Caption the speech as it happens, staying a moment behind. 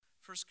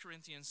1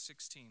 Corinthians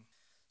 16.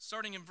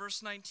 Starting in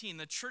verse 19,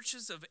 the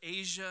churches of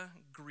Asia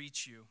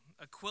greet you.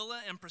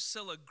 Aquila and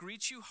Priscilla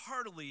greet you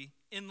heartily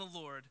in the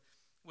Lord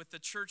with the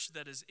church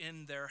that is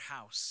in their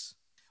house.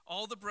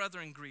 All the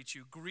brethren greet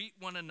you. Greet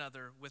one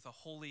another with a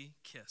holy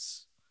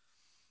kiss.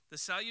 The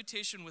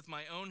salutation with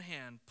my own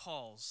hand,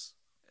 Paul's.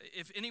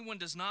 If anyone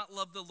does not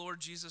love the Lord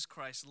Jesus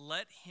Christ,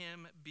 let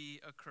him be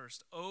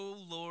accursed. O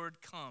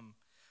Lord, come.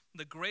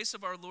 The grace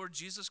of our Lord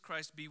Jesus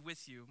Christ be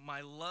with you.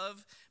 My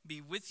love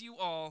be with you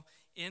all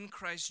in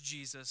Christ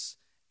Jesus.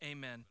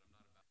 Amen.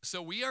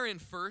 So we are in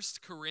 1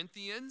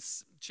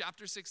 Corinthians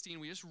chapter 16.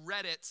 We just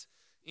read it.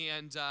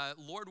 And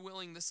Lord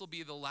willing, this will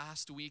be the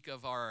last week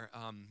of our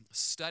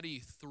study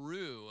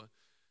through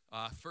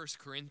 1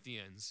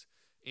 Corinthians.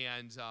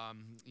 And,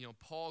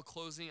 Paul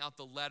closing out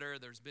the letter,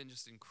 there's been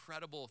just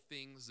incredible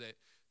things that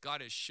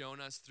God has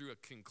shown us through a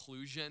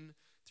conclusion,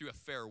 through a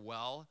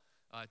farewell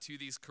to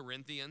these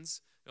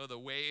Corinthians. The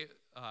way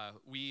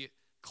we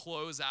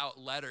close out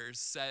letters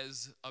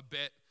says a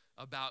bit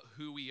about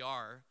who we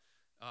are.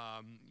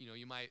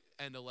 You might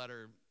end a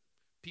letter,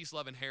 peace,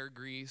 love, and hair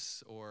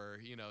grease, or,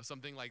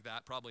 something like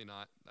that. Probably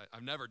not.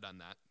 I've never done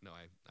that. No,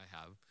 I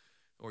have.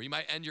 Or you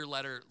might end your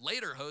letter,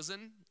 later,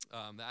 Hosen.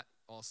 That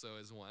also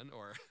is one.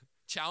 Or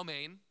chow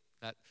mein.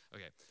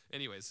 Okay.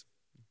 Anyways,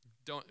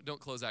 don't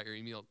close out your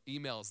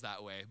emails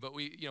that way. But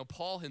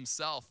Paul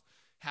himself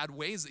had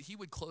ways that he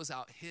would close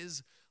out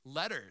his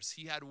letters.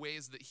 He had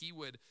ways that he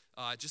would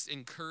just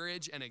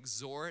encourage and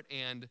exhort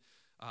and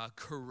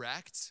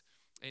correct.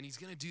 And he's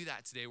going to do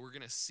that today. We're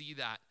going to see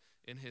that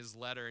in his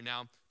letter.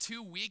 Now,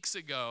 2 weeks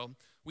ago,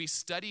 we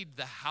studied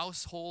the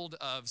household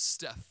of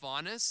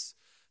Stephanas,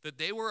 that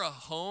they were a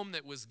home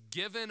that was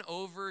given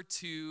over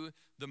to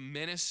the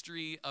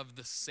ministry of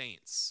the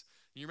saints.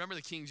 You remember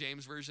the King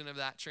James version of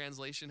that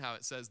translation, how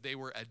it says they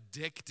were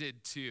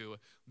addicted to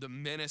the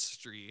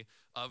ministry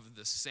of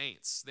the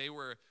saints. They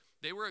were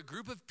a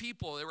group of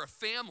people, they were a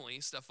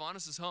family,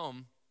 Stephanas'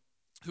 home,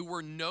 who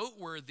were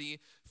noteworthy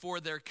for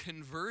their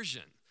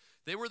conversion.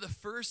 They were the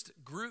first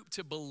group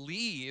to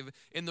believe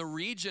in the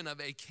region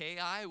of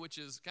Achaia, which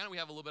is we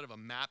have a little bit of a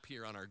map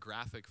here on our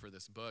graphic for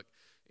this book,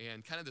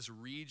 and kind of this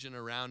region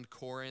around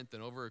Corinth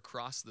and over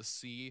across the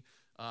sea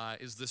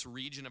is this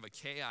region of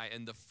Achaia.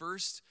 And the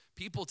first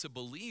people to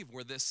believe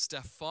were this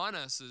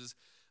Stephanas'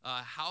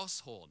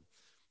 household.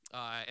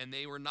 And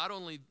they were not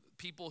only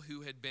people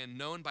who had been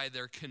known by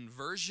their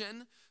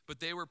conversion,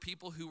 but they were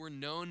people who were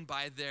known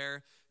by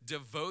their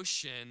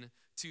devotion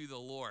to the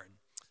Lord.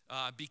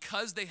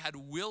 Because they had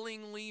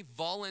willingly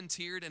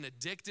volunteered and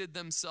addicted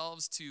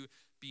themselves to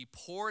be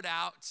poured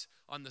out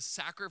on the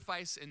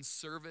sacrifice and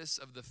service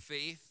of the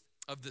faith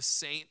of the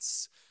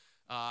saints,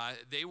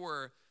 they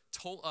were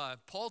told.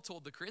 Paul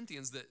told the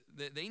Corinthians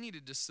that they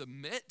needed to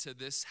submit to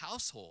this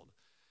household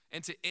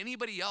and to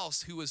anybody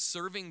else who was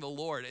serving the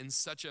Lord in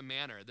such a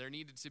manner. There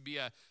needed to be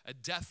a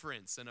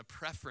deference and a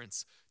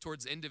preference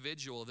towards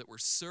individual that were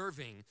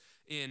serving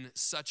in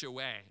such a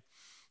way.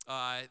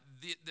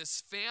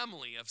 This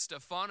family of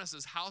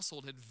Stephanas'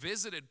 household had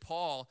visited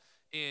Paul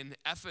in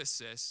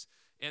Ephesus,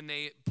 and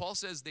Paul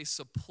says they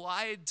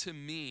supplied to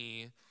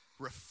me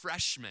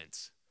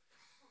refreshment.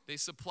 They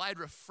supplied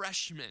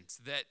refreshment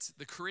that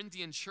the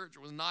Corinthian church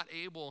was not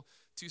able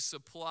to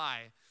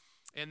supply.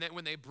 And that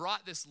when they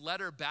brought this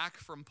letter back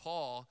from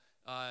Paul,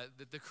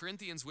 that the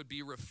Corinthians would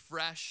be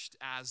refreshed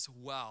as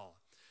well.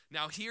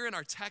 Now here in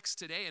our text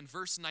today in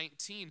verse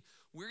 19,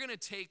 we're going to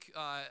take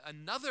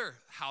another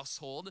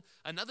household,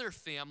 another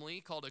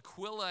family called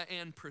Aquila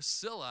and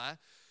Priscilla,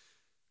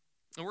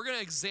 and we're going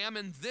to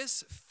examine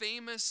this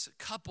famous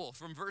couple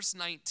from verse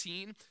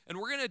 19, and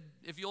we're going to,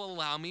 if you'll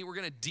allow me, we're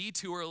going to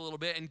detour a little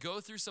bit and go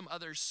through some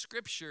other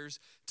scriptures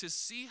to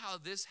see how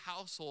this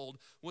household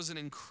was an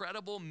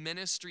incredible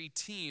ministry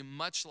team,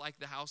 much like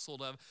the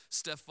household of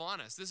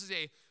Stephanas. This is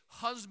a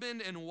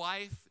husband and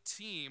wife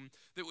team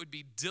that would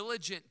be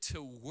diligent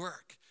to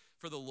work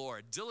for the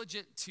Lord,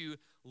 diligent to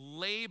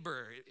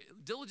labor,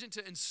 diligent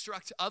to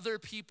instruct other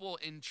people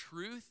in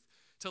truth,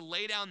 to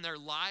lay down their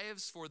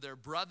lives for their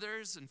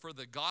brothers and for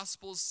the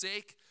gospel's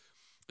sake.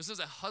 This is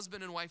a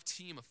husband and wife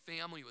team, a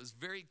family that was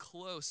very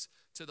close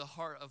to the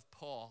heart of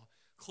Paul,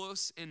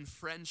 close in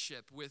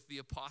friendship with the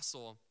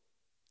apostle,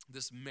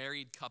 this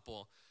married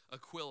couple,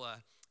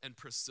 Aquila and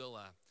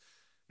Priscilla.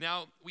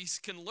 Now, we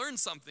can learn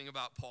something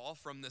about Paul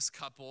from this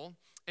couple,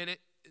 and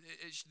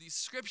these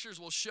scriptures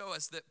will show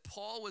us that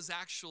Paul was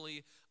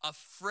actually a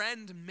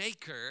friend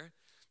maker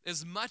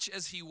as much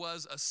as he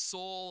was a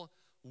soul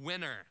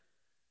winner.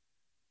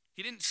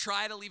 He didn't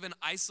try to live an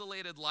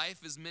isolated life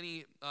as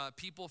many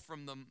people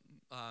from the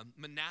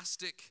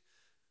monastic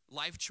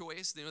life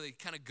choice. They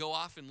kind of go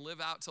off and live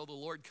out till the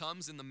Lord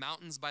comes in the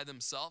mountains by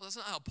themselves. That's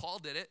not how Paul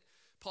did it.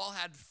 Paul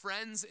had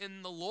friends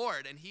in the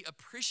Lord, and he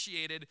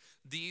appreciated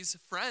these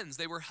friends.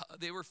 They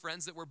were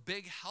friends that were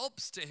big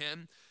helps to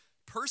him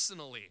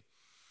personally.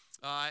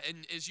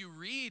 And as you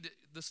read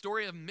the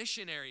story of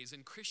missionaries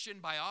and Christian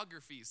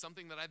biographies,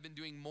 something that I've been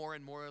doing more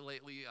and more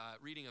lately,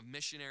 reading of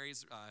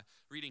missionaries,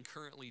 reading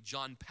currently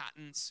John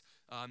Patton's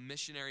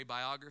missionary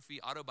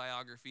biography,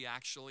 autobiography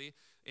actually.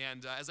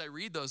 And as I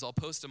read those, I'll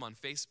post them on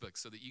Facebook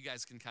so that you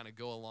guys can kind of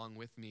go along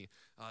with me.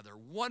 They're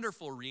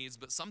wonderful reads,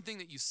 but something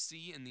that you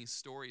see in these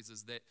stories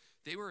is that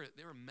they were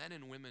men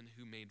and women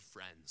who made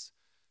friends,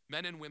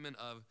 men and women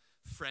of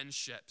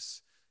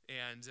friendships.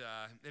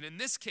 And in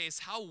this case,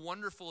 how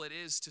wonderful it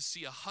is to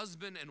see a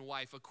husband and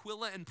wife,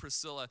 Aquila and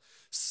Priscilla,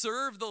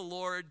 serve the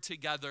Lord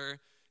together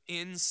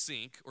in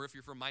sync, or if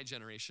you're from my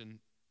generation,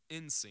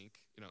 in sync.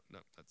 No,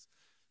 that's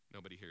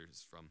nobody here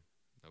is from,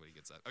 nobody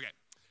gets that. Okay.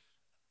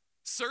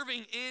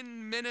 Serving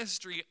in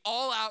ministry,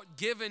 all out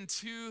given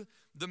to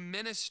the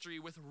ministry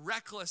with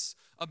reckless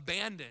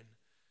abandon.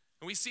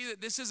 And we see that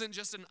this isn't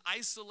just an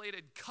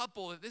isolated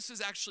couple, that this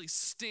is actually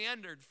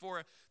standard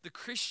for the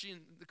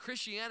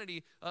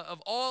Christianity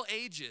of all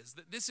ages,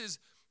 that this is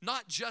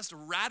not just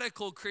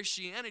radical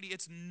Christianity,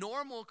 it's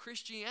normal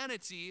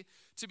Christianity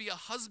to be a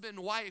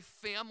husband-wife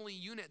family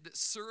unit that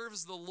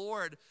serves the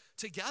Lord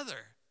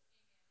together.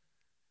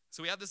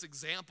 So we have this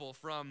example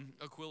from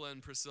Aquila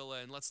and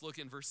Priscilla, and let's look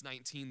in verse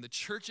 19. The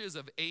churches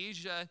of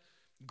Asia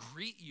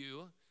greet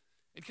you.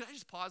 And can I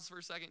just pause for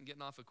a second,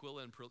 getting off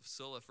Aquila and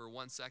Priscilla for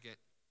 1 second?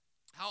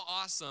 How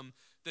awesome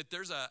that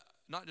there's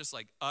not just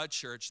like a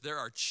church, there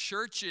are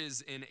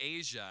churches in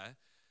Asia,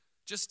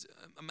 just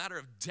a matter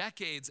of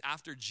decades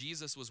after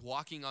Jesus was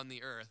walking on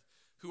the earth,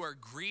 who are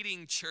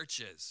greeting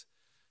churches.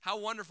 How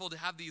wonderful to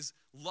have these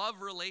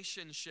love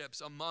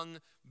relationships among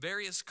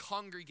various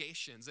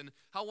congregations. And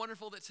how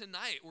wonderful that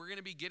tonight we're going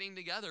to be getting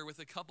together with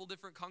a couple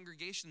different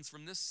congregations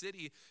from this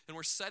city, and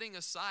we're setting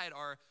aside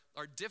our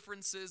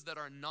differences that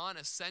are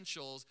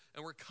non-essentials,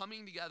 and we're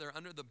coming together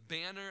under the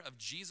banner of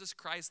Jesus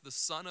Christ, the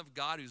Son of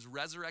God, who's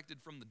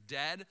resurrected from the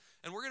dead,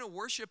 and we're going to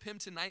worship him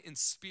tonight in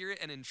spirit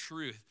and in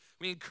truth.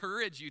 We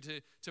encourage you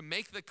to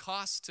make the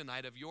cost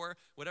tonight of your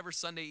whatever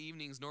Sunday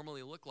evenings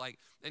normally look like,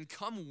 and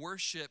come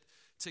worship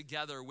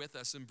together with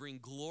us and bring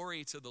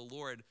glory to the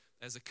Lord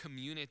as a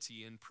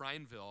community in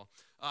Prineville.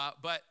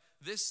 But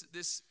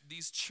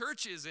these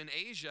churches in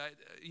Asia,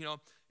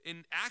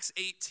 in Acts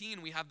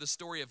 18, we have the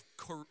story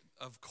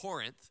of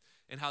Corinth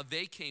and how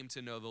they came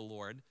to know the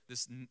Lord,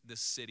 this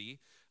city.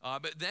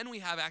 But then we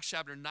have Acts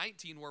chapter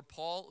 19, where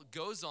Paul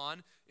goes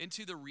on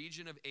into the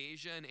region of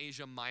Asia and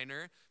Asia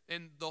Minor,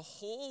 and the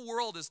whole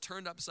world is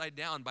turned upside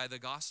down by the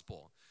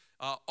gospel.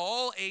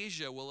 All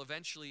Asia will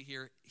eventually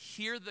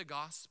hear the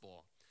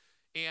gospel.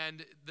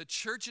 And the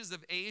churches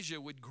of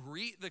Asia would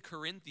greet the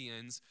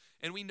Corinthians,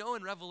 and we know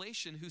in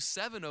Revelation who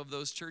 7 of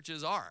those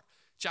churches are.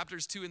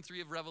 Chapters 2 and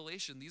 3 of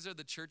Revelation, these are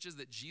the churches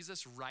that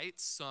Jesus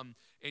writes some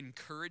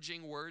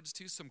encouraging words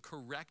to, some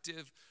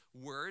corrective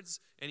words,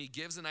 and he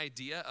gives an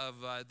idea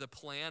of the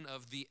plan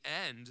of the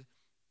end.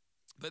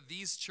 But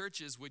these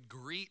churches would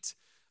greet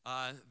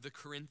the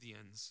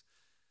Corinthians.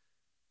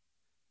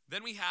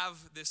 Then we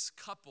have this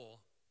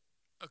couple,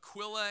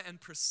 Aquila and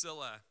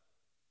Priscilla.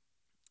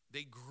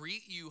 They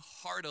greet you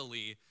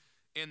heartily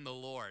in the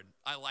Lord.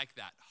 I like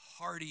that.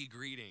 Hearty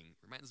greeting.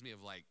 Reminds me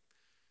of like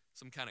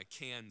some kind of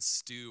canned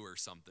stew or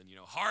something,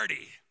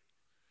 hearty.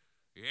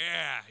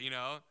 Yeah,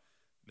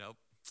 Nope.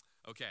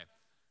 Okay.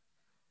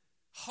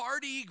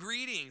 Hearty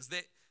greetings.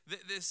 That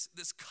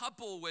this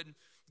couple would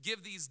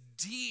give these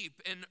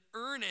deep and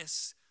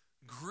earnest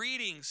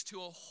greetings to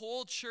a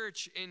whole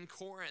church in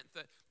Corinth.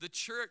 The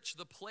church,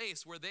 the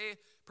place where they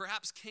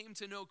perhaps came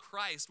to know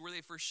Christ, where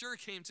they for sure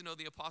came to know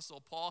the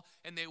Apostle Paul,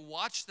 and they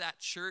watched that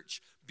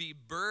church be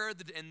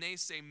birthed, and they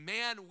say,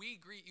 man, we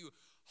greet you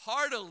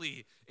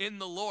heartily in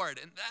the Lord.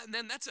 And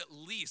then that's at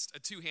least a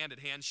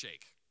two-handed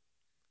handshake.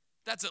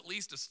 That's at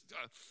least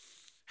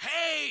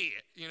hey,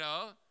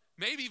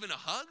 maybe even a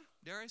hug,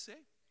 dare I say.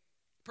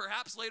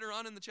 Perhaps later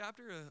on in the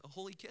chapter, a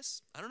holy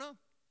kiss. I don't know,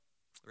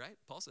 right?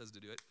 Paul says to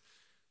do it.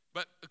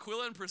 But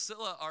Aquila and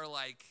Priscilla are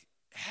like,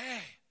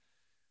 hey,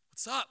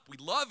 what's up? We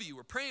love you.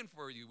 We're praying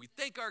for you. We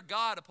thank our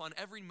God upon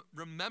every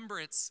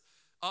remembrance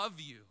of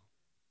you.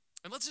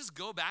 And let's just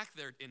go back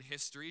there in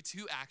history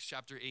to Acts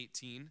chapter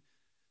 18,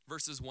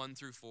 verses 1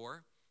 through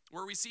 4,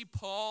 where we see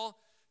Paul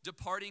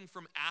departing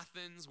from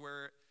Athens,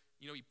 where,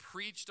 he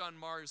preached on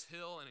Mars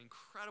Hill, an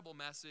incredible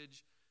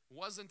message,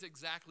 wasn't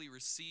exactly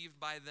received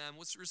by them,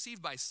 was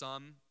received by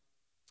some,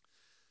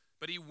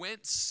 but he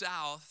went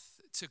south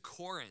to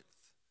Corinth.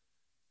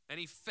 And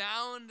he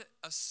found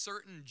a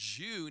certain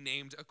Jew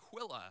named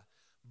Aquila,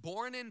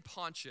 born in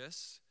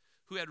Pontus,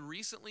 who had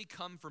recently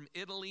come from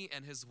Italy,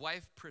 and with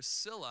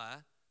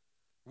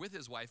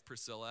his wife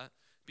Priscilla,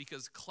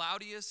 because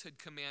Claudius had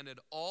commanded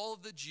all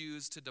the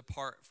Jews to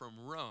depart from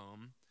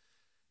Rome,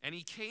 and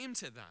he came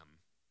to them.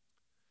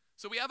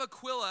 So we have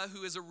Aquila,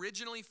 who is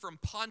originally from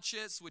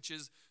Pontus, which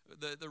is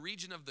the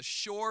region of the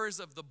shores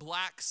of the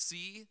Black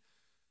Sea.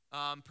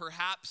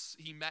 Perhaps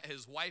he met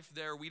his wife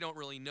there. We don't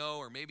really know.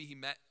 Or maybe he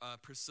met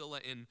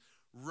Priscilla in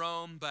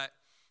Rome. But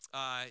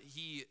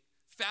he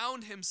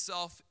found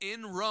himself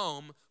in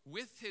Rome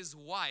with his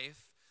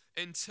wife.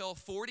 until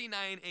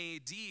 49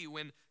 AD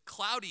when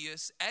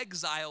Claudius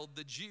exiled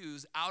the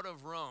Jews out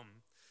of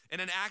Rome. In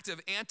an act of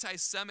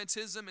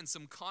anti-Semitism and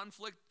some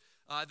conflict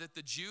that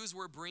the Jews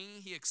were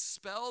bringing, he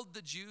expelled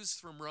the Jews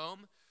from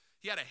Rome.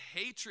 He had a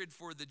hatred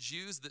for the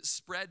Jews that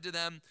spread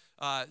them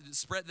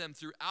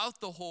throughout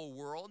the whole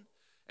world.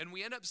 And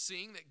we end up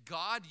seeing that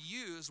God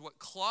used what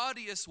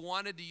Claudius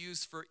wanted to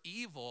use for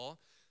evil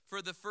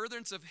for the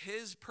furtherance of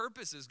his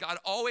purposes. God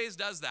always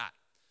does that.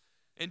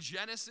 In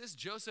Genesis,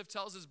 Joseph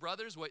tells his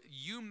brothers, what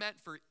you meant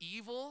for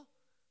evil,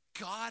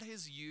 God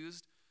has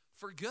used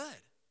for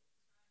good.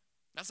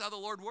 That's how the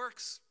Lord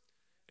works.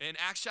 In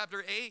Acts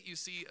chapter 8, you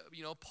see,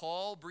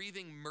 Paul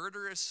breathing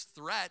murderous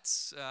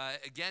threats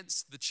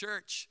against the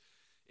church,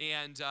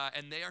 and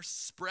they are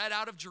spread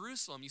out of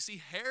Jerusalem. You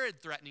see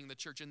Herod threatening the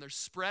church, and they're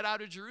spread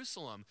out of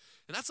Jerusalem.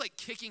 And that's like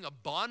kicking a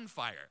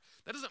bonfire.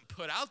 That doesn't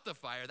put out the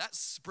fire, that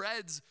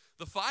spreads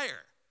the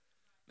fire.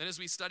 And as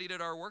we studied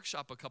at our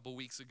workshop a couple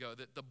weeks ago,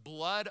 that the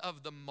blood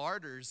of the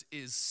martyrs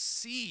is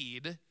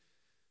seed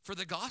for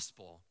the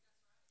gospel.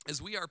 As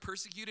we are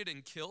persecuted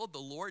and killed, the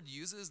Lord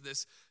uses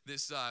this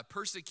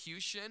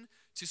persecution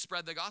to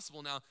spread the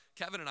gospel. Now,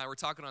 Kevin and I were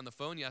talking on the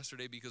phone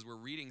yesterday because we're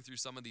reading through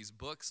some of these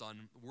books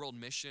on world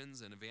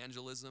missions and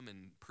evangelism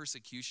and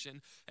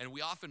persecution. And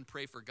we often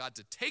pray for God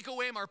to take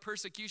away our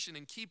persecution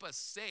and keep us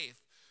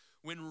safe,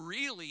 when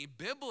really,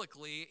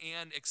 biblically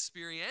and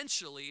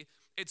experientially,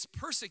 it's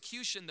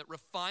persecution that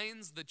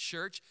refines the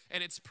church,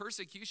 and it's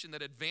persecution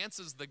that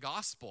advances the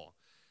gospel.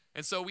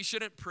 And so we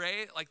shouldn't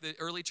pray like the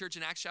early church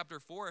in Acts chapter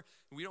 4.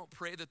 We don't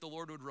pray that the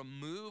Lord would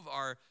remove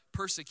our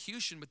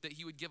persecution, but that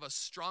he would give us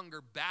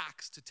stronger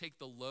backs to take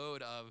the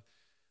load of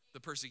the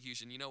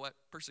persecution. You know what?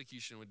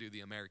 Persecution would do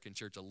the American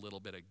church a little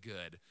bit of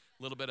good,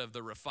 a little bit of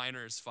the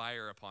refiner's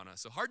fire upon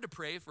us. So hard to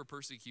pray for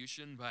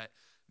persecution, but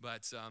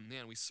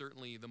man, we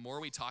certainly, the more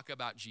we talk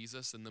about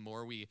Jesus and the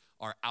more we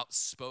are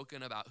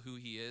outspoken about who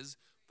he is,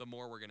 the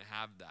more we're going to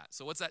have that.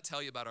 So what's that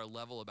tell you about our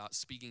level about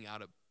speaking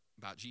out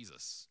about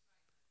Jesus?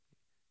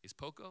 Is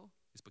poco?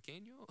 Is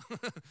pequeño?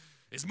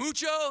 Is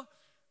mucho?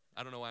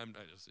 I don't know why I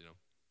just,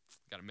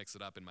 got to mix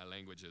it up in my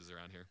languages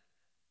around here.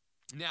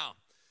 Now,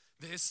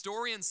 the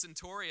historian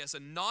Centurius, a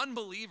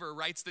non-believer,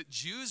 writes that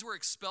Jews were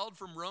expelled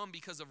from Rome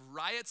because of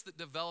riots that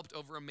developed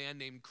over a man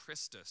named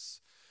Christus.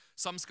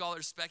 Some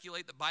scholars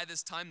speculate that by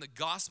this time the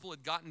gospel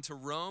had gotten to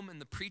Rome and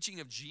the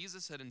preaching of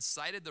Jesus had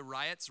incited the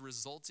riots,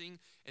 resulting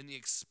in the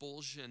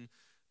expulsion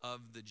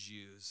of the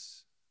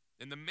Jews.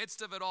 In the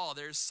midst of it all,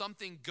 there's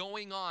something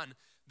going on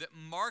that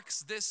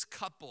marks this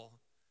couple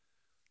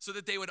so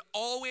that they would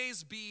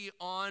always be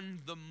on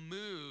the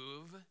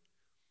move.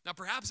 Now,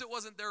 perhaps it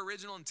wasn't their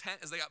original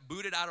intent as they got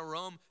booted out of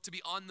Rome to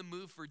be on the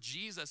move for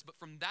Jesus, but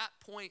from that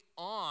point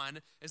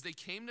on, as they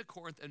came to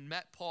Corinth and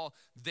met Paul,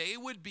 they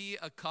would be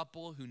a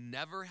couple who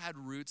never had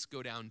roots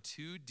go down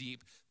too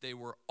deep. They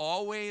were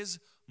always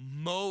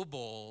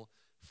mobile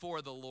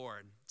for the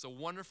Lord. It's a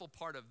wonderful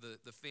part of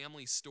the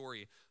family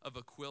story of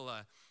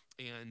Aquila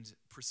and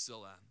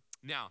Priscilla.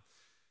 Now,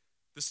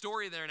 the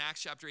story there in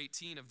Acts chapter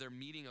 18 of their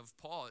meeting of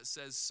Paul, it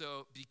says,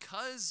 so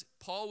because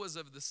Paul was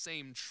of the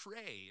same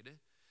trade,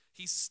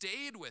 he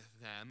stayed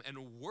with them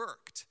and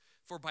worked,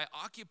 for by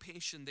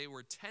occupation they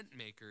were tent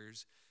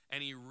makers,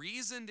 and he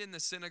reasoned in the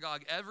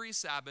synagogue every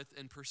Sabbath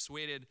and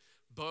persuaded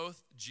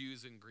both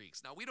Jews and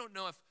Greeks. Now, we don't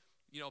know if,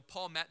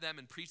 Paul met them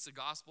and preached the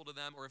gospel to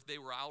them, or if they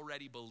were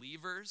already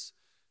believers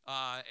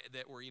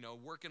that were,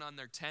 working on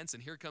their tents,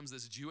 and here comes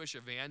this Jewish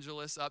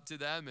evangelist up to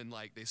them, and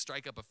they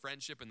strike up a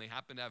friendship, and they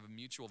happen to have a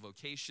mutual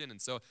vocation,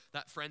 and so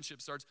that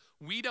friendship starts.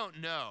 We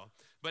don't know,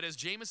 but as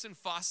Jameson,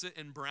 Fawcett,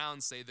 and Brown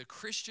say, the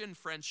Christian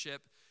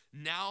friendship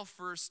now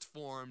first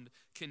formed,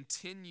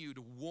 continued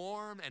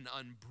warm and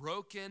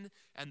unbroken,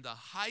 and the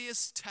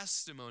highest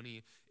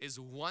testimony is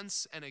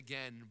once and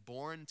again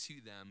borne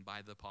to them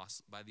by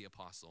the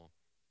apostle.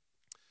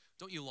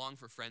 Don't you long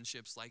for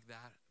friendships like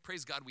that?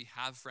 Praise God, we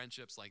have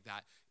friendships like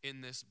that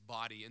in this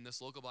body, in this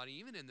local body,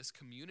 even in this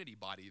community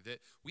body, that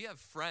we have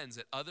friends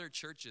at other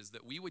churches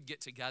that we would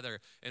get together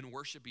and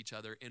worship each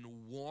other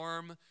in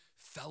warm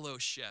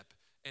fellowship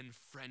and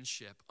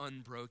friendship,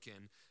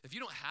 unbroken. If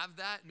you don't have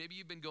that, maybe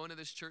you've been going to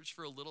this church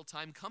for a little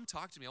time, come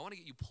talk to me. I want to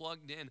get you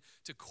plugged in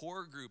to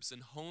core groups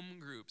and home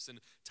groups and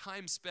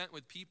time spent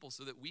with people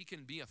so that we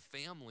can be a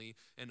family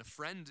and a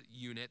friend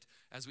unit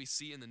as we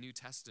see in the New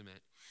Testament.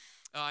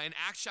 In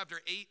Acts chapter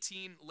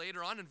 18,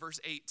 later on in verse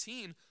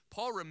 18,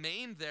 Paul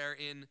remained there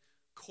in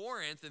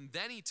Corinth, and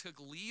then he took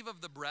leave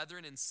of the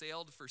brethren and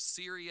sailed for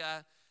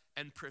Syria,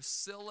 and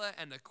Priscilla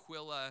and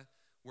Aquila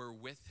were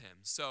with him.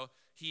 So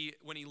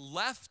when he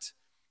left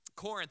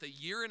Corinth a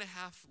year and a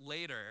half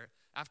later,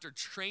 after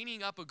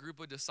training up a group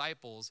of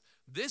disciples,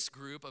 this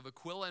group of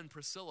Aquila and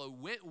Priscilla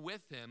went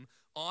with him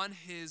on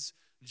his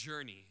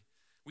journey.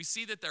 We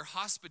see that their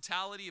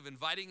hospitality of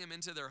inviting him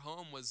into their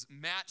home was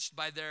matched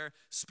by their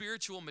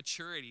spiritual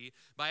maturity.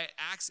 By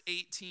Acts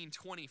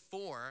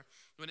 18:24,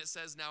 when it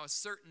says, now a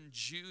certain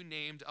Jew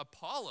named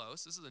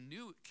Apollos, this is a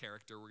new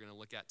character we're going to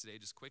look at today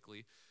just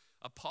quickly.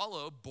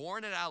 Apollo,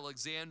 born at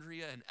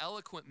Alexandria, an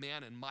eloquent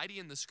man and mighty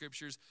in the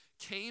scriptures,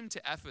 came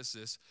to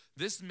Ephesus,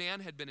 this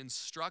man had been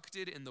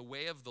instructed in the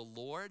way of the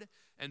Lord,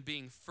 and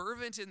being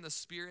fervent in the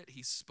Spirit,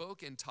 he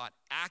spoke and taught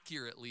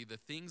accurately the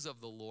things of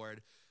the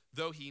Lord,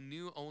 though he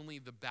knew only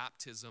the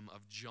baptism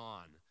of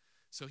John.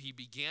 So he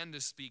began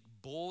to speak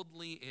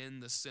boldly in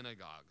the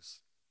synagogues.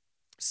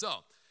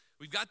 So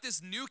we've got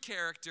this new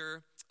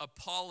character,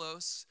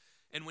 Apollos,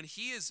 and when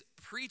he is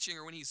preaching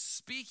or when he's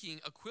speaking,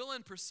 Aquila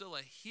and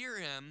Priscilla hear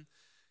him.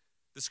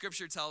 The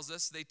scripture tells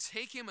us they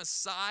take him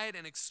aside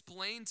and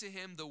explain to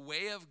him the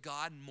way of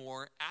God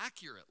more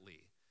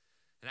accurately.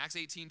 And Acts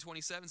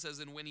 18:27 says,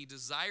 and when he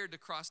desired to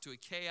cross to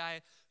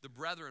Achaia, the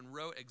brethren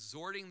wrote,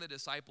 exhorting the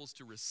disciples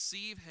to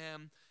receive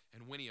him.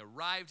 And when he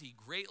arrived, he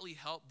greatly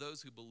helped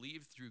those who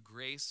believed through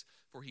grace,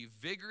 for he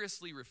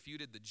vigorously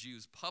refuted the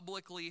Jews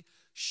publicly,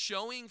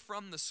 showing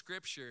from the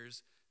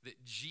scriptures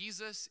that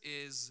Jesus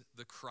is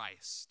the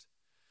Christ.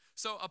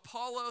 So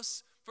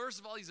Apollos, first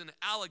of all, he's an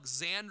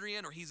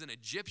Alexandrian, or he's an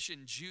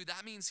Egyptian Jew.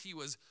 That means he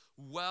was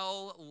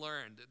well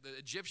learned. The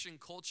Egyptian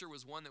culture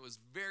was one that was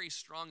very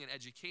strong in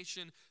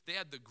education. They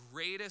had the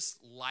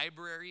greatest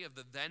library of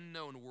the then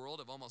known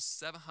world of almost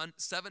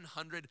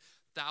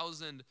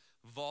 700,000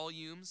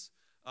 volumes.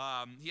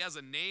 He has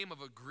a name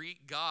of a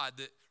Greek god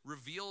that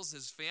reveals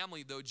his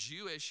family, though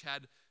Jewish,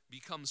 had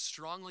become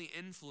strongly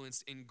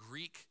influenced in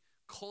Greek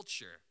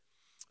culture.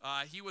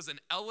 He was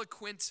an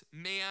eloquent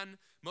man.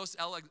 Most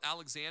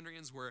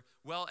Alexandrians were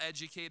well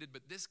educated,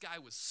 but this guy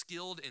was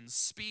skilled in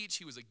speech.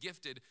 He was a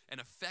gifted and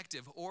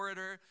effective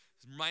orator.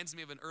 It reminds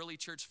me of an early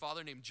church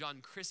father named John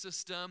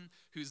Chrysostom,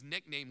 whose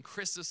nickname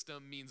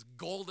Chrysostom means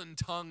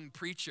golden-tongued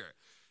preacher.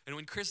 And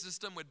when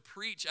Chrysostom would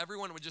preach,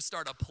 everyone would just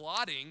start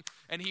applauding,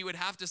 and he would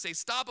have to say,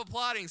 stop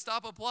applauding,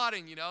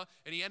 you know?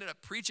 And he ended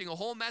up preaching a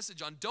whole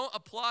message on don't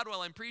applaud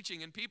while I'm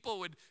preaching, and people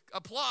would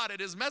applaud at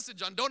his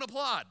message on don't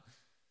applaud.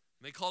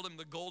 And they called him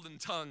the golden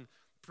tongue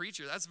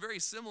preacher. That's very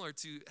similar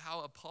to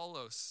how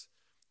Apollos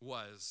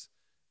was.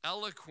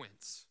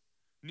 Eloquent,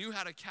 knew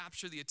how to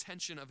capture the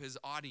attention of his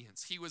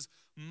audience. He was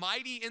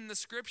mighty in the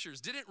scriptures,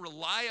 didn't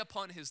rely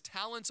upon his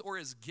talents or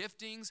his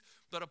giftings,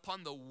 but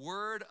upon the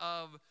word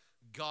of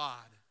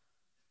God.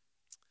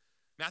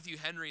 Matthew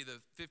Henry, the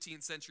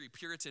 15th century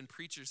Puritan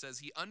preacher, says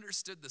he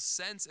understood the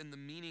sense and the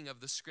meaning of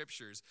the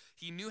scriptures.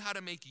 He knew how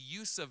to make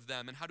use of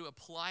them and how to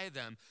apply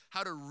them,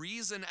 how to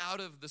reason out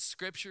of the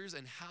scriptures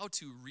and how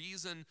to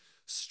reason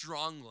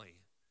strongly.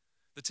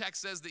 The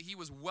text says that he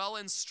was well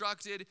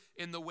instructed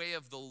in the way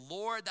of the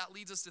Lord. That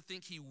leads us to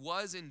think he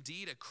was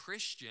indeed a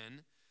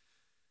Christian.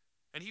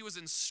 And he was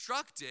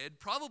instructed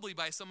probably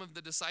by some of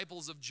the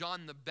disciples of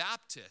John the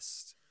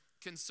Baptist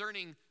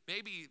concerning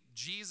maybe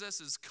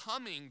Jesus is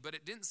coming, but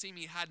it didn't seem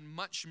he had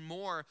much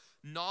more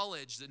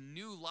knowledge, the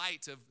new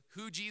light of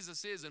who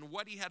Jesus is and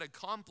what he had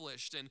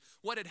accomplished and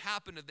what had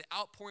happened at the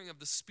outpouring of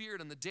the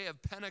Spirit on the day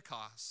of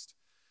Pentecost.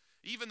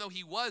 Even though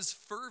he was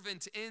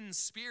fervent in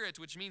spirit,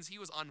 which means he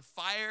was on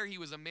fire, he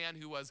was a man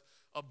who was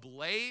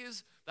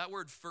ablaze. That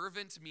word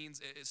fervent means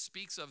it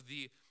speaks of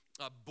the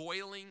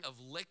boiling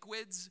of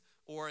liquids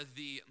or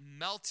the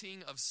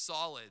melting of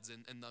solids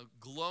and the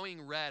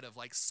glowing red of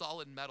like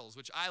solid metals,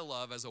 which I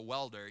love as a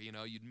welder. You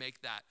know, you'd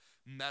make that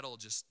metal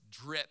just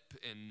drip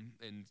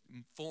and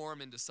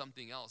form into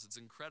something else. It's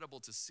incredible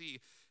to see.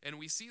 And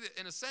we see that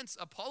in a sense,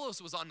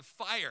 Apollos was on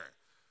fire.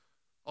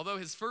 Although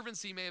his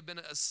fervency may have been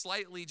a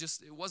slightly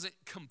just, it wasn't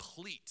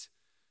complete.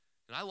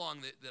 And I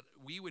long that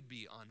we would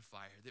be on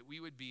fire, that we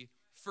would be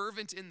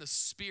fervent in the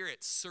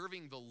Spirit,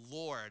 serving the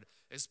Lord,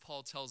 as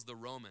Paul tells the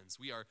Romans.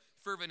 We are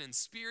fervent in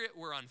spirit,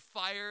 we're on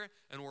fire,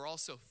 and we're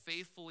also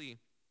faithfully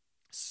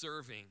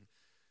serving.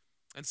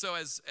 And so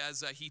as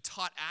he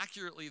taught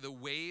accurately the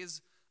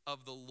ways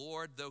of the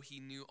Lord, though he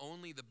knew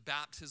only the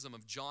baptism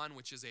of John,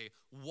 which is a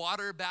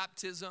water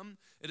baptism.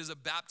 It is a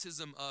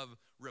baptism of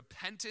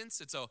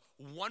repentance. It's a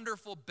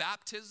wonderful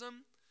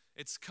baptism.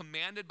 It's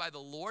commanded by the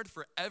Lord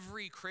for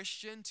every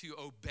Christian to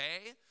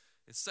obey.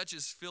 It's such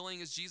as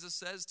filling, as Jesus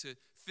says,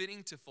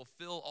 fitting to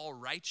fulfill all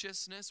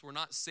righteousness. We're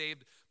not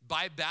saved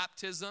by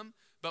baptism,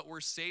 but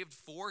we're saved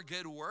for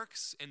good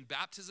works. And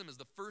baptism is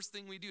the first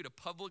thing we do to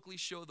publicly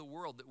show the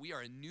world that we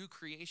are a new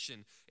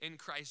creation in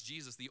Christ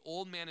Jesus. The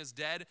old man is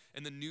dead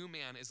and the new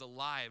man is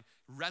alive,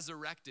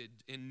 resurrected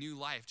in new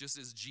life, just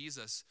as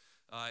Jesus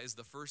is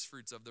the first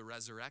fruits of the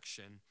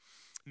resurrection.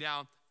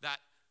 Now, that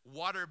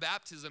water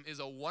baptism is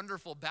a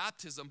wonderful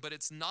baptism, but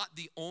it's not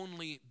the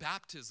only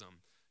baptism.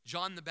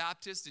 John the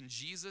Baptist and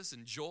Jesus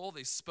and Joel,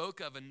 they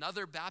spoke of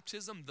another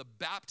baptism, the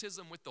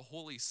baptism with the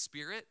Holy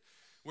Spirit,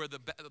 where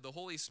the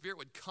Holy Spirit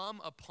would come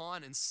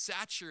upon and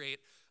saturate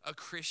a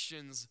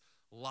Christian's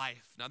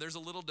life. Now, there's a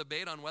little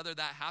debate on whether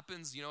that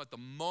happens, at the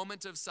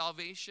moment of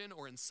salvation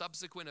or in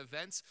subsequent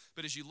events.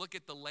 But as you look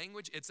at the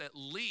language, it's at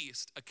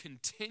least a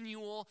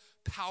continual,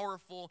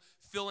 powerful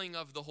filling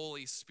of the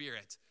Holy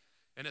Spirit.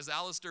 And as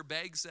Alistair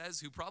Begg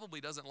says, who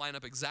probably doesn't line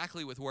up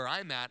exactly with where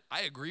I'm at,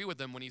 I agree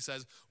with him when he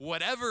says,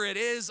 whatever it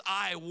is,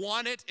 I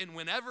want it, and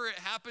whenever it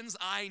happens,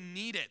 I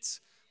need it.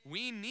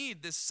 We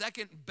need this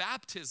second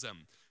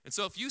baptism. And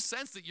so if you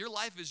sense that your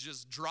life is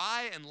just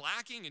dry and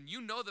lacking and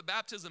you know the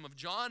baptism of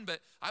John,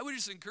 but I would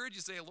just encourage you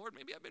to say, Lord,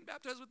 maybe I've been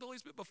baptized with the Holy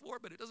Spirit before,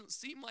 but it doesn't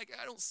seem like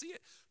I don't see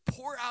it.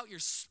 Pour out your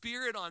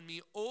Spirit on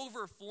me,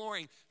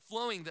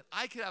 flowing that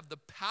I could have the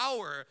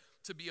power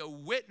to be a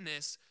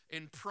witness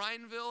in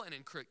Prineville and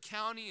in Crook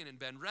County and in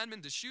Ben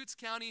Redmond, Deschutes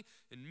County,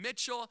 in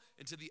Mitchell,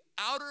 and to the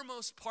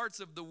outermost parts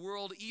of the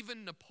world,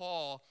 even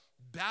Nepal.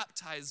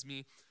 Baptize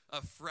me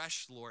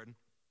afresh, Lord.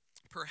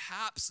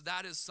 Perhaps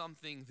that is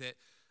something that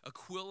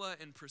Aquila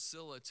and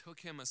Priscilla took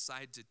him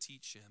aside to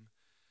teach him.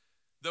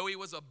 Though he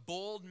was a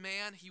bold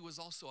man, he was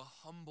also a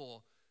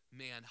humble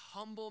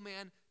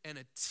man and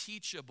a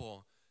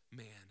teachable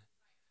man.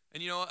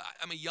 And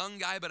I'm a young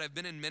guy, but I've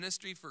been in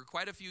ministry for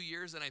quite a few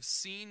years, and I've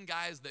seen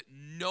guys that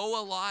know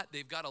a lot.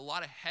 They've got a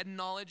lot of head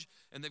knowledge,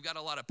 and they've got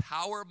a lot of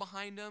power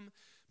behind them,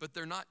 but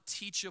they're not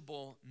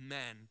teachable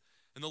men.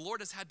 And the Lord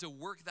has had to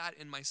work that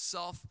in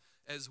myself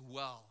as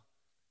well,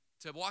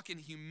 to walk in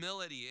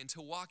humility and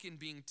to walk in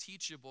being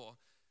teachable.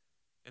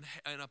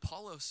 And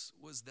Apollos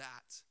was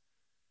that.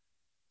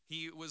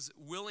 He was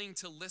willing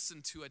to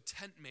listen to a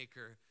tent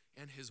maker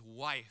and his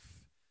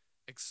wife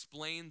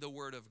explain the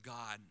word of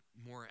God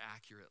more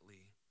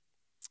accurately.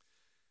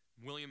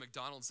 William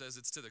MacDonald says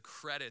it's to the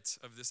credit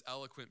of this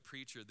eloquent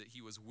preacher that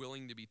he was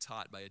willing to be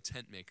taught by a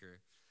tent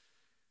maker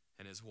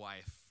and his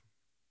wife.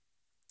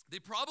 They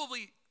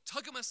probably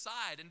took him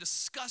aside and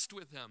discussed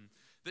with him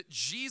that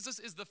Jesus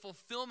is the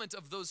fulfillment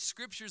of those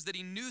scriptures that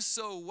he knew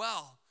so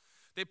well.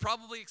 They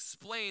probably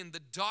explained the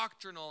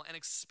doctrinal and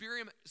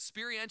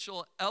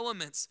experiential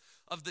elements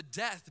of the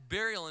death,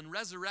 burial, and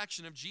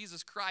resurrection of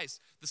Jesus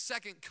Christ, the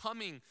second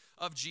coming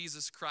of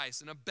Jesus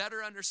Christ, and a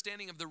better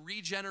understanding of the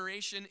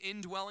regeneration,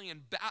 indwelling,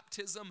 and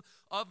baptism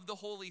of the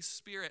Holy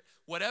Spirit.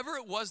 Whatever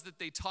it was that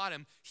they taught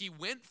him, he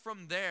went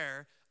from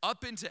there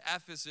up into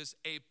Ephesus,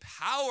 a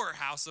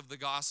powerhouse of the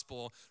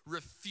gospel,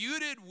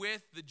 refuted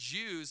with the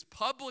Jews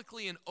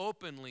publicly and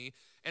openly,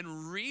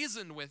 and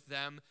reasoned with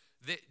them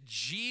that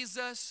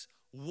Jesus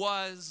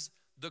was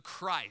the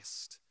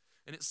Christ.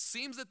 And it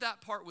seems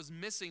that part was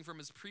missing from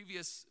his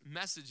previous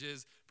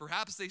messages.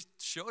 Perhaps they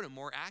showed him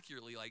more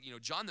accurately. Like,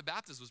 John the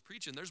Baptist was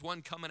preaching, there's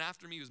one coming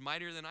after me who's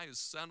mightier than I, whose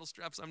sandal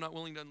straps I'm not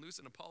willing to unloose.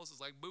 And Apollos is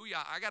like,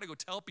 booyah, I got to go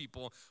tell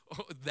people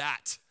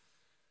that.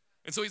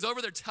 And so he's over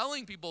there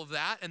telling people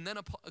that. And then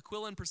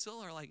Aquila and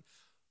Priscilla are like,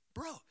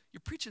 bro,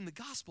 you're preaching the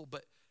gospel,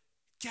 but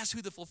guess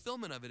who the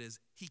fulfillment of it is?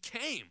 He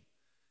came,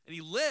 and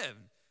he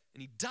lived,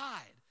 and he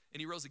died, and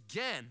he rose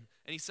again,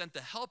 and he sent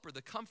the helper,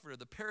 the comforter,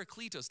 the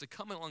parakletos to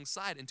come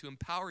alongside and to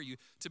empower you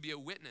to be a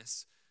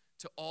witness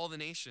to all the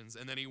nations.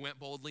 And then he went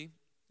boldly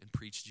and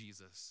preached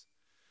Jesus.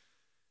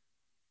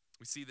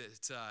 We see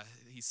that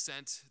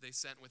they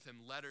sent with him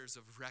letters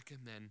of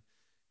recommendation.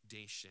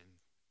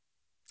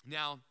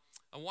 Now,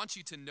 I want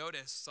you to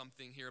notice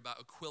something here about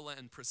Aquila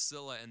and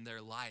Priscilla and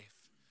their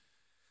life.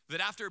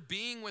 That after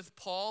being with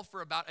Paul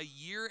for about a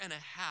year and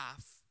a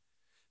half,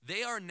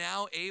 they are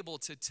now able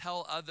to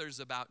tell others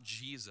about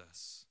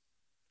Jesus.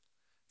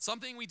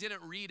 Something we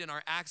didn't read in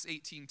our Acts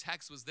 18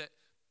 text was that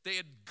they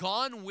had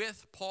gone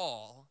with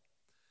Paul,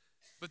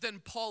 but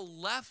then Paul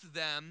left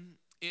them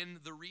in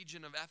the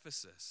region of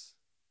Ephesus.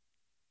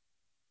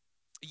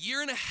 A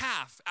year and a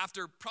half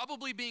after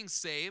probably being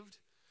saved,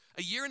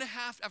 a year and a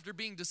half after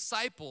being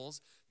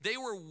disciples, they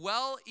were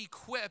well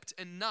equipped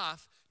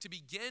enough to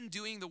begin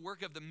doing the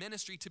work of the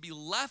ministry, to be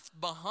left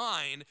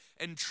behind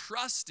and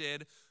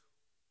trusted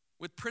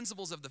with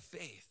principles of the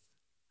faith,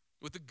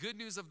 with the good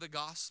news of the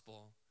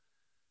gospel.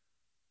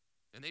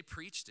 And they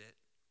preached it.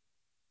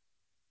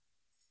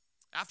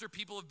 After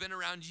people have been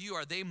around you,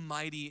 are they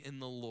mighty in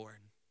the Lord?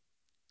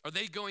 Are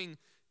they going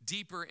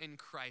deeper in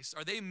Christ?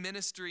 Are they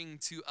ministering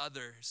to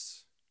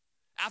others?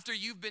 After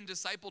you've been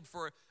discipled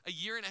for a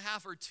year and a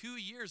half or 2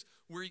 years,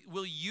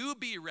 will you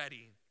be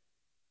ready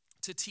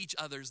to teach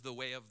others the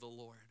way of the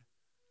Lord?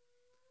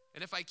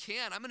 And if I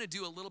can, I'm going to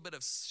do a little bit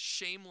of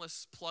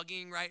shameless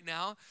plugging right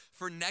now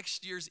for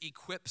next year's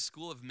Equip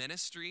School of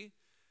Ministry.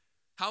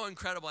 How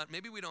incredible.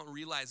 Maybe we don't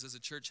realize as a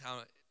church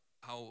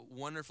how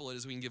wonderful it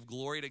is we can give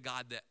glory to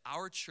God that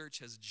our church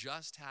has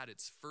just had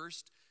its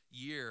first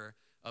year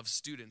of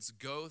students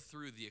go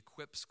through the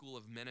Equip School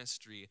of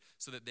Ministry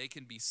so that they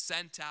can be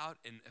sent out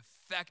and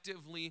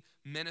effectively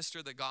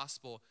minister the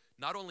gospel,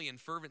 not only in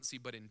fervency,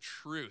 but in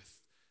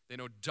truth. They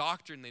know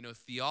doctrine, they know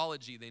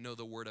theology, they know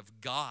the Word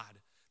of God,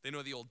 they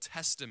know the Old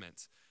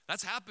Testament.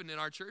 That's happened in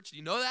our church. Do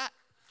you know that?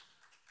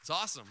 It's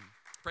awesome.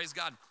 Praise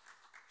God.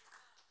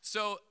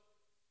 So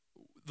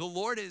the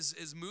Lord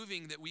is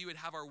moving that we would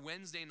have our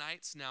Wednesday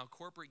nights now,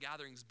 corporate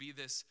gatherings, be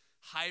this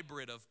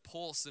hybrid of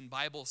Pulse and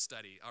Bible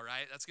study, all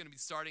right? That's going to be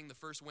starting the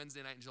first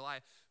Wednesday night in July.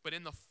 But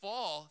in the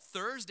fall,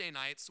 Thursday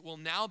nights will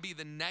now be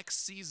the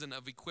next season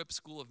of Equip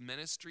School of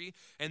Ministry.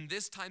 And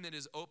this time it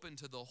is open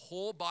to the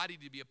whole body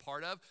to be a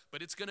part of.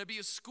 But it's going to be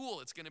a school.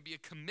 It's going to be a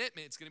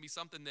commitment. It's going to be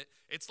something that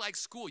it's like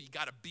school. You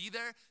got to be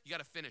there. You got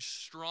to finish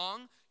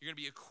strong. You're going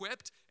to be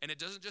equipped. And it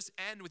doesn't just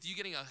end with you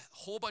getting a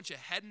whole bunch of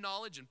head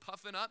knowledge and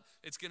puffing up.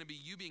 It's going to be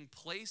you being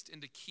placed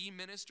into key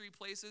ministry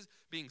places,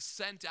 being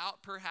sent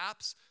out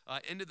perhaps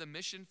into the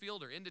mission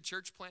field or into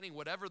church planting,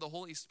 whatever the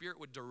Holy Spirit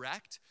would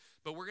direct.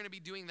 But we're going to be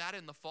doing that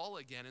in the fall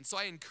again. And so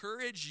I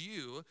encourage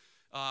you,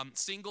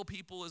 single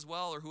people as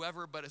well or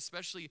whoever, but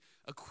especially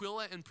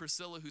Aquila and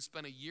Priscilla, who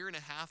spent a year and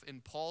a half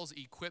in Paul's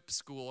Equip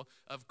School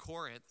of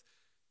Corinth,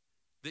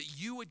 that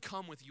you would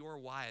come with your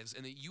wives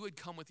and that you would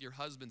come with your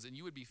husbands and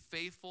you would be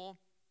faithful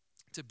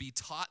to be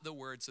taught the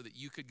word so that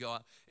you could go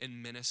out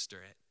and minister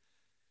it.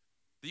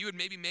 That you would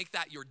maybe make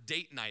that your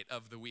date night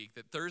of the week.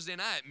 That Thursday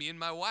night, me and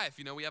my wife,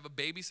 we have a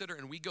babysitter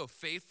and we go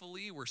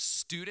faithfully. We're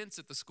students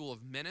at the School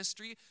of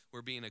Ministry.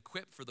 We're being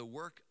equipped for the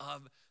work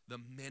of the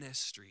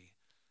ministry.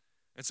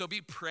 And so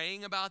be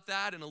praying about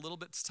that. In a little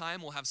bit's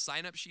time, we'll have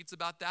sign-up sheets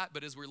about that.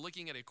 But as we're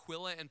looking at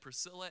Aquila and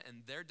Priscilla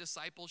and their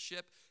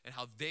discipleship and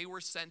how they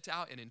were sent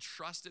out and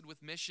entrusted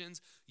with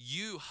missions,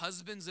 you,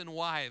 husbands and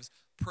wives,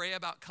 pray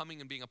about coming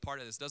and being a part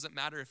of this. Doesn't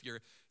matter if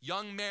you're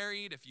young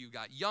married, if you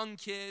got young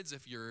kids,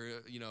 if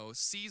you're,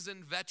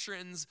 seasoned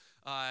veterans,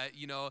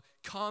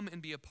 come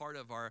and be a part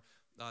of our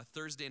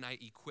Thursday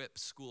night Equip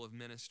School of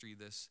Ministry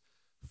this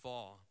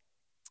fall.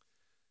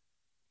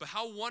 But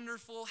how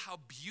wonderful, how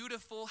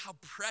beautiful, how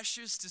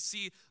precious to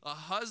see a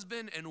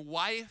husband and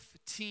wife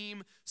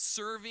team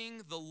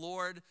serving the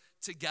Lord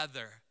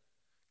together,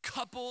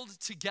 coupled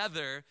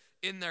together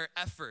in their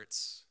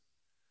efforts.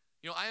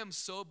 I am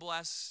so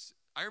blessed.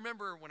 I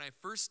remember when I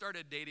first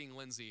started dating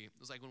Lindsay, it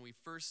was like when we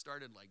first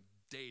started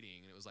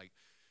dating, and it was like,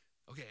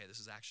 okay, this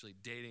is actually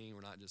dating.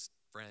 We're not just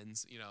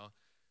friends,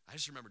 I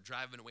just remember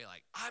driving away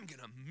I'm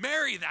going to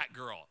marry that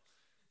girl.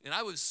 And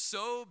I was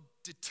so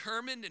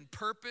determined and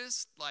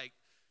purposed,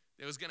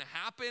 it was going to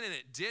happen, and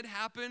it did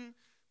happen.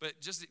 But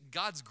just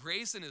God's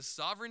grace and his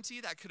sovereignty,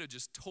 that could have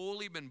just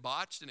totally been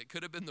botched, and it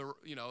could have been the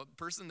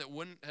person that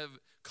wouldn't have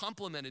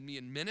complimented me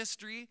in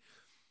ministry.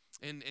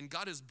 And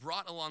God has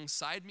brought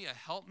alongside me a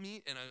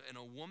helpmeet and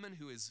a woman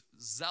who is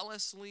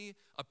zealously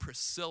a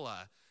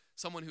Priscilla,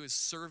 someone who is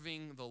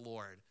serving the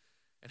Lord.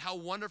 And how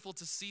wonderful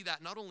to see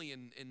that not only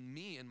in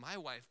me and my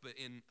wife, but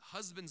in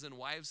husbands and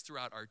wives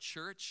throughout our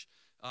church.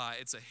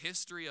 It's a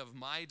history of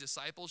my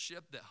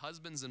discipleship that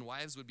husbands and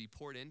wives would be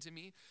poured into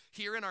me.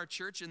 Here in our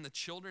church, in the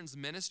children's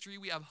ministry,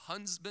 we have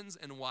husbands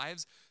and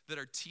wives that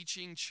are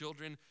teaching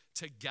children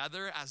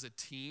together as a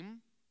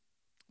team.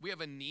 We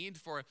have a need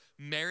for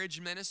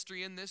marriage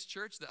ministry in this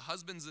church, that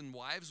husbands and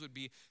wives would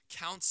be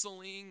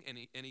counseling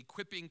and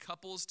equipping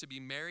couples to be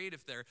married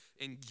if they're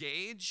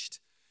engaged.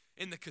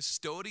 In the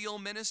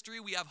custodial ministry,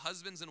 we have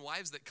husbands and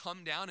wives that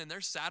come down, and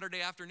their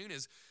Saturday afternoon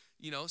is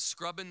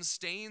scrubbing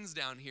stains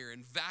down here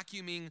and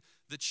vacuuming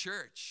the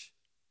church.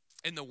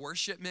 In the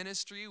worship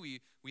ministry,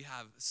 we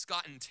have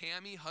Scott and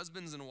Tammy,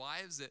 husbands and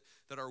wives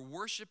that are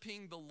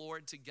worshiping the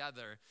Lord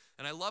together.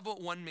 And I love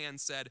what one man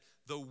said,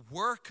 the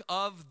work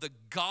of the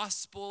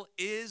gospel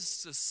is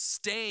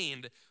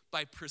sustained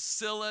by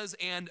Priscillas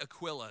and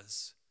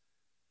Aquillas.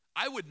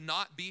 I would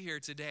not be here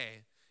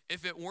today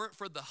if it weren't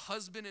for the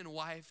husband and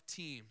wife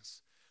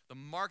teams, the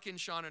Mark and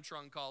Shauna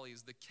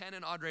Troncalis, the Ken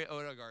and Audrey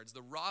Odegaards,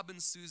 the Rob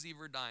and Susie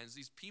Verdines,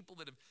 these people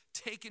that have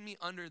taken me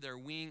under their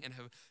wing and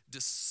have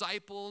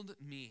discipled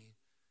me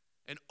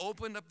and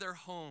opened up their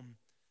home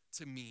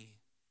to me.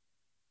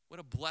 What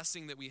a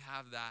blessing that we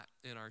have that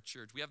in our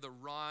church. We have the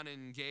Ron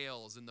and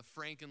Gales and the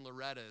Frank and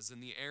Lorettas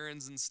and the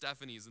Aarons and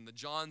Stephanies and the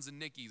Johns and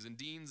Nickies and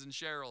Deans and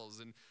Cheryls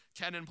and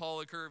Ken and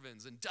Paula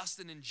Curvins and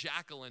Dustin and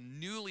Jacqueline,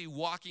 newly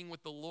walking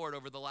with the Lord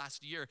over the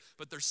last year,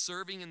 but they're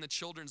serving in the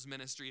children's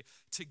ministry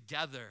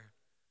together.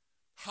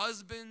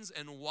 Husbands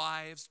and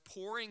wives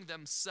pouring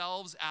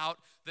themselves out,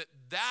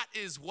 that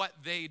is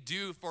what they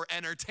do for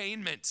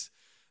entertainment.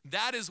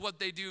 That is what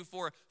they do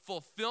for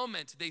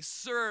fulfillment. They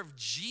serve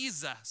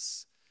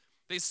Jesus.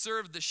 They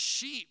serve the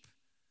sheep,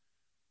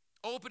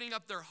 opening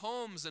up their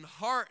homes and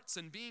hearts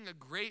and being a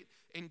great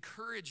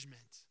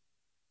encouragement.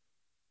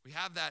 We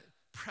have that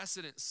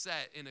precedent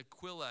set in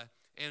Aquila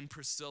and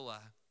Priscilla.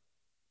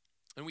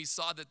 And we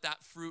saw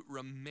that fruit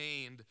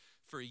remained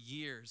for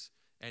years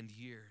and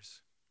years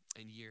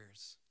and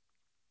years.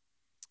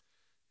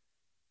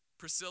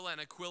 Priscilla and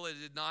Aquila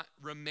did not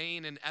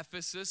remain in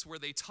Ephesus where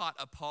they taught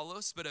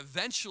Apollos, but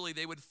eventually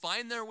they would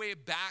find their way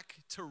back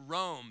to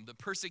Rome. The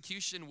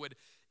persecution would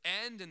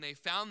end, and they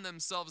found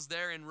themselves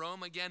there in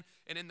Rome again.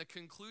 And in the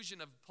conclusion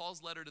of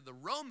Paul's letter to the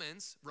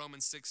Romans,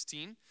 Romans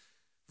 16,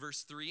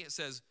 verse 3, it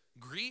says,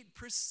 "Greet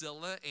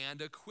Priscilla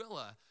and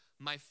Aquila,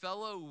 my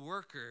fellow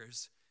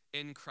workers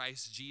in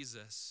Christ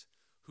Jesus,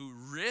 who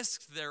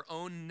risked their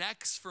own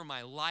necks for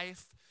my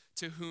life,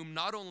 to whom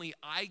not only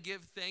I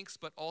give thanks,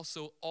 but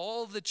also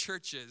all the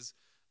churches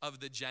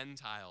of the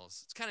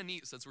Gentiles." It's kind of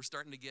neat since we're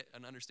starting to get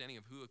an understanding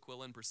of who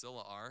Aquila and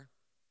Priscilla are.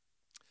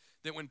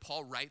 that when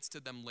Paul writes to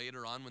them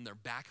later on when they're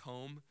back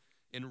home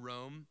in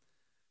Rome,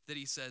 that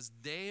he says,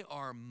 they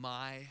are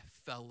my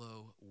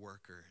fellow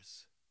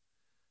workers.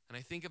 And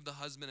I think of the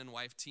husband and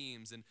wife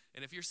teams, and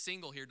if you're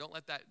single here, don't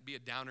let that be a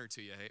downer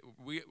to you. Hey,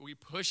 we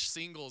push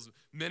singles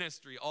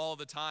ministry all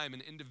the time,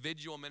 and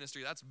individual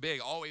ministry, that's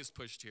big, always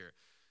pushed here.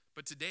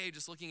 But today,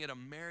 just looking at a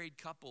married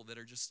couple that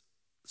are just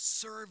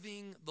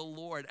serving the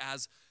Lord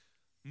as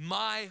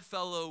my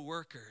fellow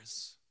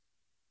workers.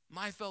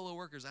 My fellow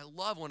workers. I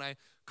love when I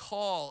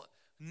call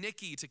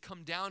Nikki to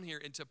come down here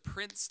and to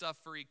print stuff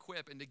for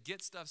Equip and to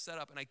get stuff set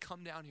up. And I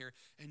come down here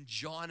and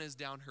John is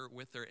down here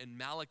with her and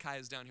Malachi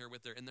is down here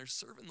with her. And they're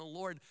serving the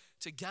Lord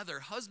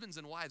together, husbands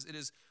and wives. It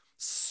is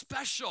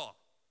special.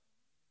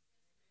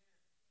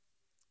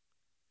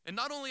 And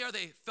not only are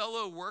they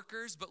fellow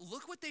workers, but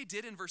look what they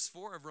did in verse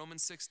 4 of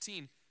Romans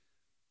 16.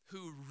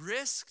 Who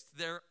risked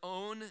their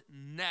own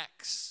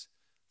necks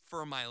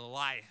for my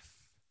life,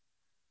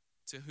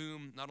 to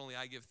whom not only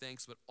I give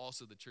thanks, but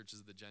also the churches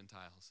of the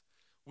Gentiles.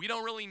 We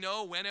don't really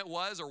know when it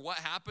was or what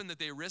happened that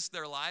they risked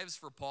their lives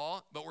for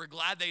Paul, but we're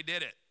glad they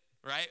did it,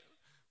 right?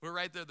 We're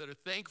right there that are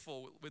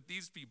thankful with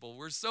these people.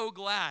 We're so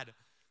glad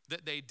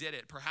that they did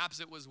it. Perhaps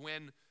it was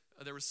when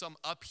there was some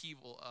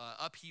upheaval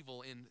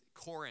in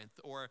Corinth,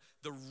 or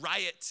the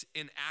riot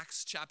in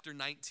Acts chapter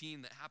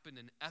 19 that happened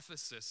in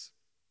Ephesus,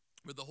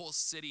 where the whole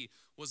city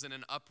was in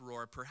an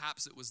uproar.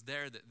 Perhaps it was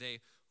there that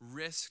they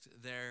risked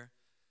their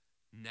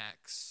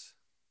necks.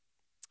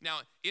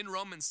 Now, in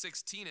Romans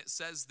 16, it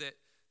says that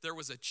there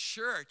was a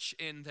church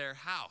in their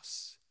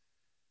house.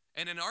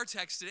 And in our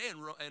text today, in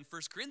 1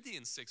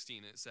 Corinthians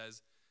 16, it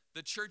says,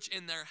 the church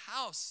in their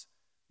house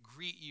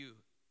greet you.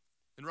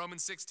 In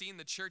Romans 16,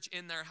 the church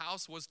in their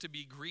house was to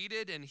be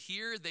greeted, and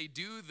here they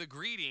do the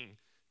greeting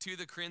to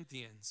the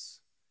Corinthians.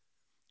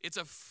 It's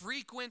a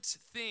frequent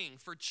thing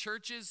for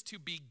churches to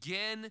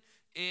begin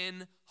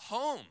in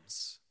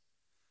homes.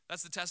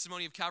 That's the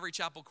testimony of Calvary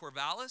Chapel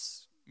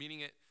Corvallis,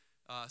 meeting at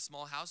a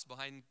small house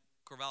behind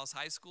Corvallis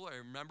High School. I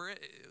remember it.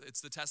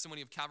 It's the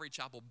testimony of Calvary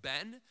Chapel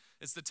Bend.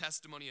 It's the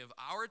testimony of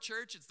our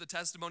church. It's the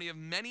testimony of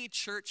many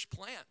church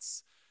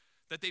plants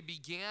that they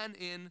began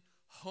in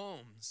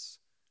homes.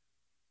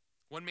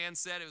 One man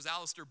said, it was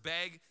Alistair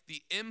Begg,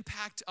 the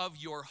impact of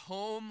your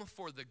home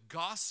for the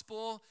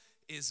gospel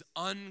is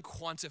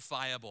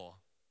unquantifiable.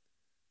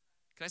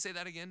 Can I say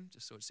that again,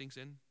 just so it sinks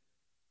in?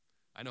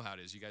 I know how it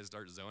is. You guys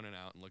start zoning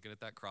out and looking at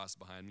that cross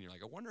behind me. You're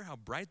like, I wonder how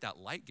bright that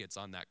light gets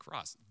on that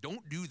cross.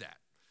 Don't do that.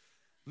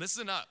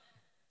 Listen up.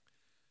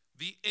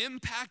 The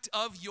impact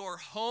of your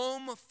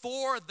home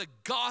for the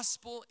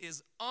gospel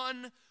is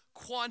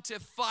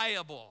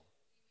unquantifiable.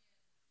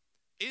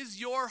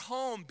 Is your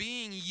home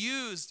being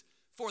used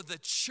for the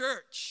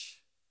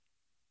church?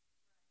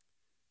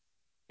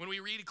 When we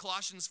read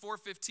Colossians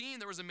 4:15,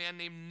 there was a man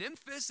named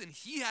Nymphus, and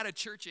he had a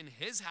church in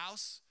his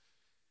house.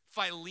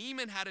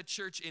 Philemon had a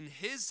church in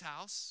his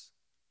house.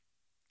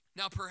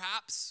 Now,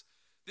 perhaps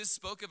this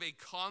spoke of a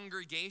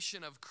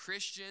congregation of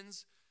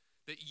Christians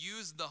that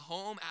used the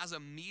home as a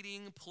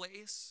meeting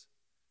place,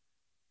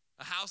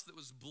 a house that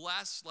was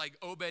blessed like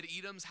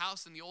Obed-Edom's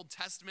house in the Old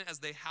Testament as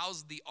they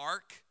housed the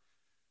ark.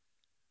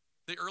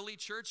 The early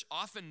church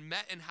often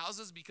met in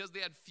houses because they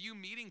had few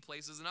meeting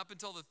places, and up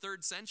until the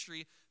 3rd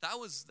century, that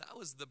was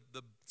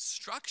the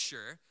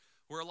structure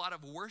where a lot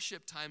of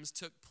worship times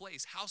took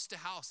place, house to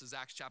house, as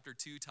Acts chapter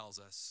 2 tells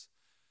us.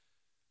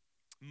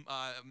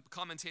 A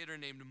commentator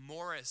named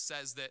Morris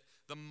says that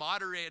the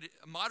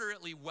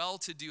moderately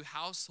well-to-do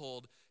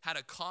household had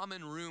a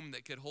common room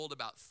that could hold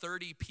about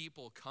 30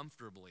 people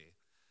comfortably.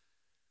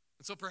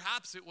 And so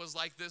perhaps it was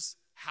like this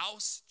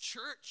house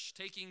church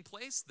taking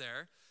place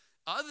there.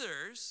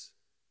 Others,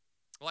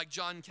 like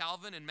John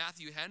Calvin and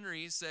Matthew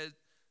Henry, said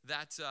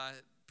that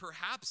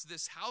perhaps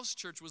this house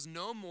church was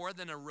no more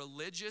than a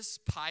religious,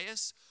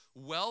 pious,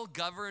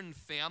 well-governed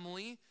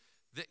family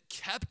that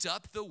kept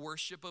up the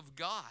worship of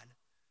God.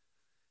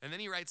 And then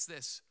he writes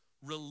this: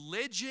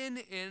 religion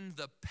in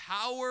the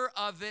power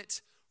of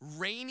it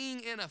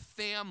reigning in a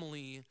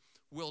family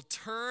will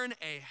turn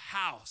a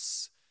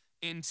house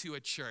into a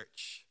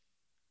church.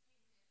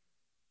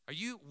 Are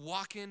you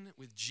walking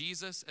with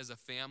Jesus as a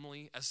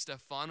family, as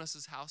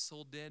Stephanos'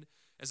 household did,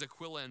 as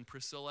Aquila and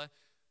Priscilla?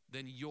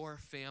 Then your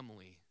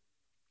family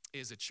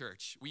is a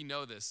church. We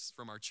know this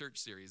from our church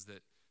series,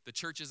 that the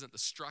church isn't the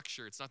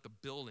structure, it's not the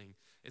building,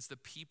 it's the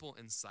people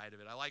inside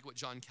of it. I like what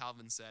John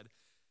Calvin said: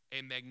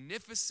 a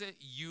magnificent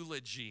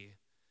eulogy,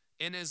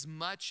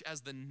 inasmuch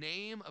as the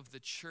name of the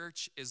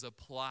church is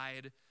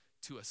applied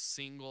to a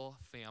single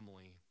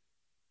family.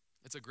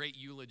 It's a great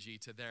eulogy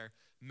to their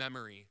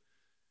memory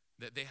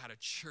that they had a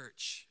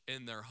church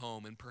in their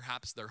home, and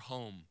perhaps their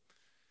home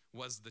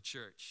was the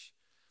church.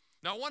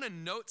 Now, I want to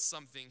note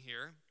something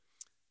here.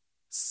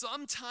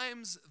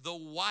 Sometimes the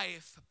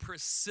wife,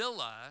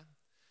 Priscilla,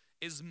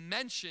 is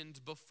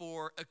mentioned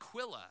before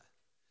Aquila.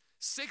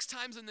 6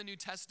 times in the New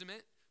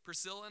Testament,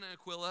 Priscilla and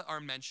Aquila are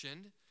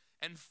mentioned,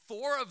 and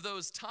 4 of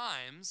those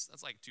times,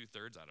 that's like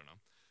 2/3, I don't know.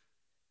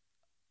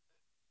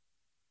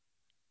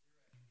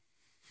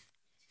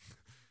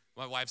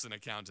 My wife's an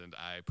accountant.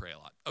 I pray a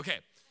lot. Okay.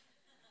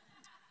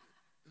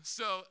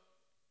 So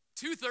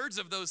 2/3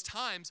 of those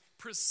times,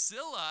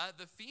 Priscilla,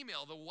 the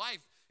female, the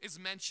wife, is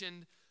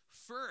mentioned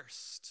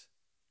first.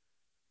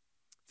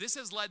 This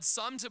has led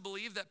some to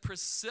believe that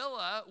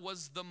Priscilla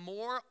was the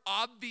more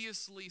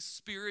obviously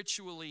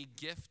spiritually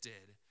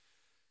gifted.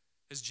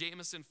 As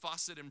Jamieson,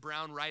 Fawcett, and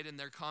Brown write in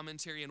their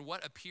commentary, in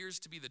what appears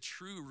to be the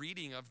true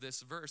reading of this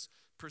verse,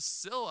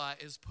 Priscilla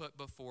is put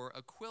before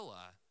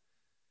Aquila.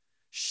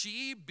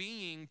 She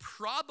being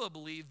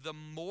probably the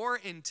more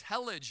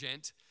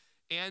intelligent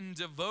and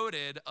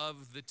devoted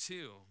of the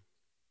two.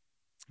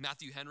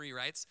 Matthew Henry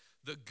writes,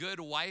 the good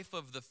wife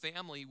of the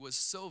family was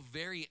so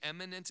very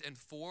eminent and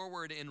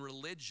forward in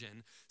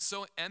religion,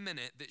 so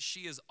eminent that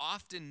she is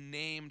often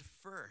named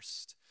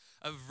first.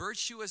 A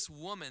virtuous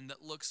woman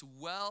that looks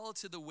well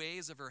to the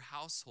ways of her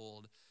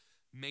household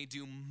may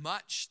do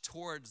much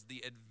towards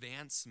the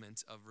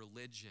advancement of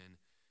religion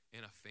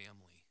in a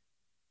family.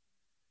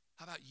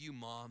 How about you,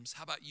 moms?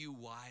 How about you,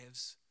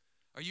 wives?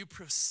 Are you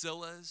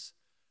Priscillas?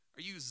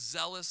 Are you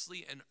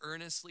zealously and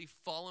earnestly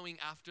following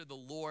after the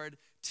Lord,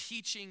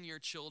 teaching your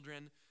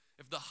children?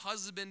 If the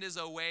husband is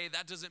away,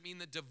 that doesn't mean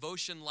the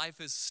devotion life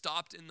is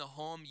stopped in the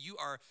home. You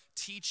are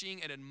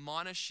teaching and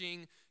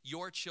admonishing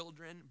your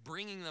children,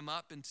 bringing them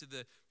up into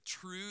the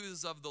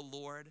truths of the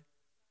Lord.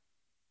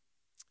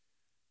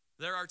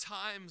 There are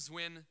times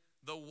when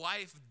the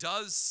wife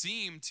does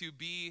seem to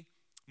be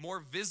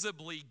more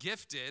visibly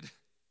gifted.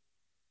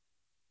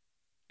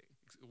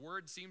 The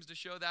word seems to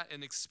show that,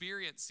 and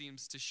experience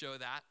seems to show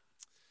that.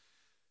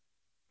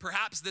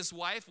 Perhaps this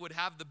wife would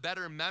have the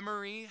better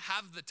memory,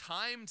 have the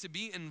time to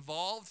be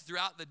involved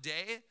throughout the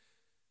day.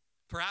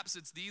 Perhaps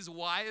it's these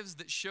wives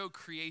that show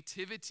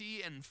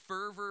creativity and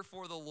fervor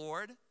for the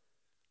Lord.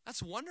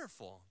 That's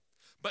wonderful.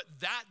 But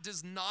that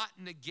does not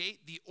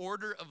negate the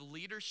order of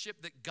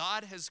leadership that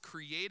God has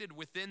created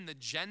within the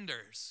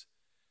genders.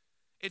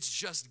 It's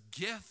just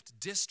gift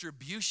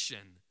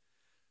distribution.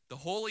 The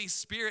Holy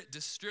Spirit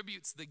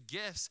distributes the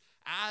gifts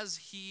as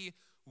he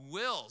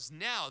wills.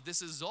 Now,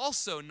 this is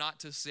also not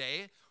to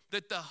say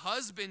that the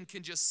husband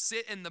can just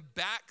sit in the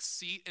back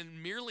seat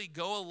and merely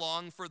go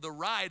along for the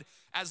ride,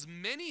 as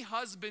many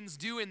husbands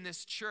do in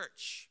this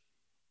church.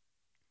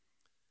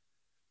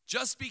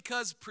 Just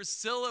because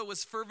Priscilla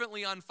was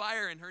fervently on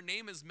fire and her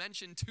name is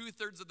mentioned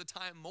 2/3 of the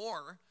time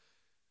more,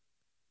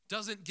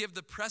 doesn't give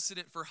the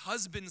precedent for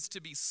husbands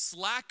to be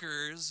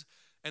slackers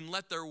and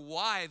let their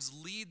wives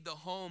lead the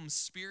home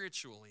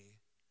spiritually.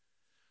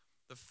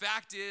 The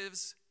fact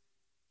is,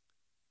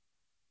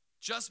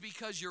 just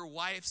because your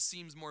wife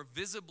seems more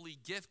visibly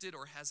gifted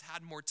or has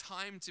had more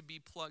time to be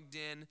plugged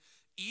in,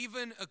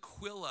 even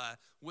Aquila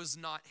was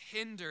not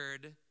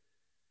hindered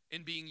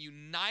in being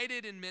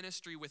united in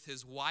ministry with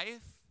his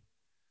wife.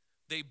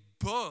 They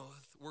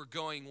both were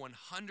going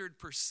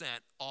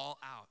 100% all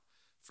out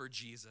for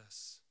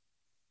Jesus.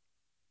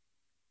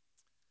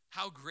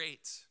 How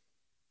great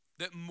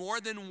that more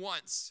than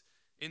once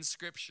in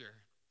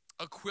Scripture,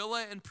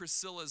 Aquila and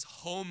Priscilla's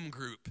home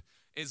group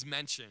is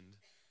mentioned.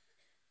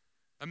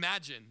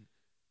 Imagine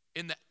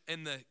in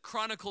the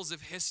chronicles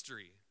of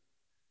history,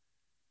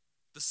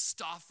 the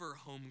Stauffer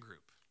home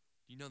group.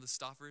 You know the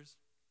Stauffers?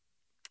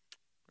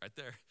 Right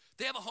there.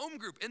 They have a home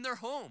group in their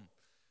home,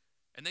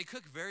 and they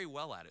cook very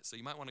well at it, so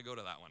you might want to go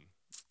to that one.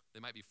 They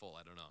might be full,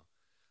 I don't know.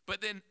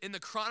 But then in the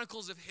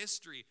chronicles of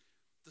history,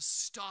 the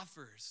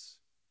Stauffers,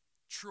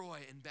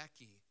 Troy and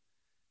Becky,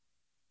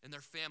 and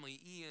their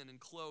family, Ian and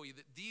Chloe,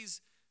 that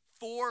these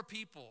 4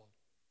 people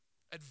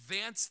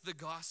advanced the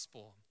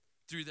gospel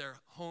through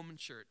their home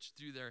church,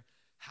 through their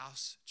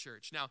house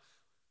church. Now,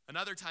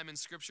 another time in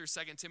Scripture,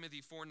 2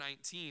 Timothy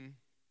 4:19,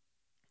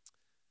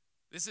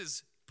 this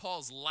is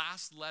Paul's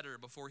last letter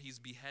before he's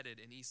beheaded,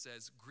 and he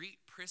says,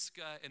 greet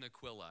Prisca and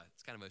Aquila.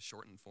 It's kind of a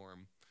shortened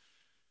form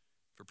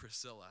for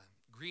Priscilla.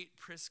 Greet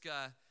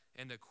Prisca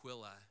and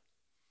Aquila.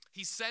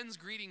 He sends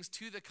greetings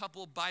to the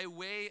couple by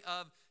way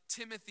of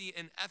Timothy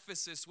in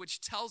Ephesus,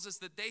 which tells us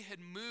that they had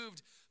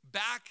moved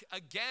back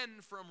again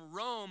from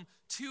Rome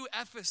to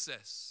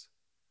Ephesus.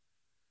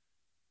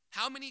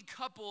 How many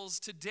couples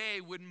today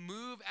would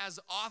move as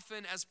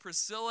often as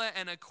Priscilla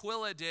and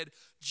Aquila did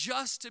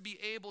just to be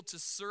able to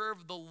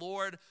serve the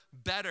Lord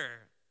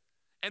better?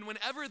 And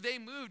whenever they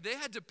moved, they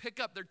had to pick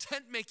up their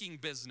tent-making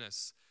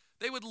business.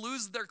 They would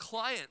lose their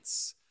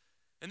clients,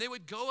 and they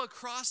would go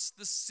across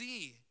the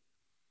sea.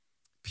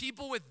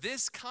 People with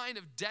this kind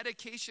of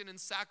dedication and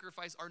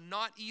sacrifice are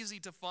not easy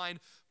to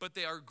find, but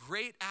they are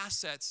great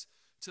assets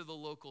to the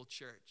local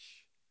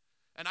church.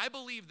 And I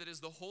believe that as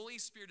the Holy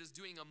Spirit is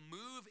doing a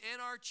move in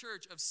our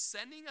church of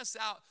sending us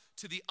out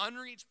to the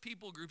unreached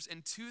people groups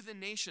and to the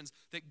nations,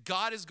 that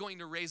God is going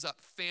to raise up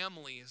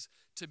families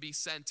to be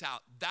sent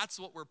out. That's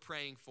what we're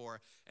praying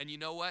for. And you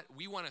know what?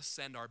 We want to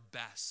send our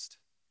best.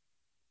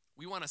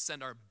 We want to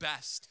send our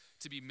best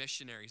to be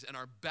missionaries and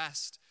our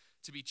best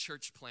to be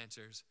church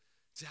planters,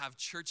 to have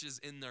churches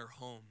in their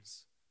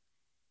homes.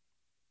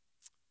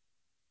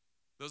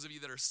 Those of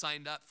you that are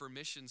signed up for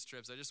missions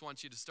trips, I just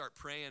want you to start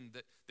praying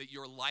that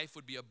your life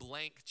would be a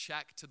blank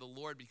check to the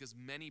Lord, because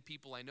many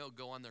people I know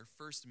go on their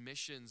first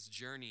missions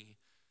journey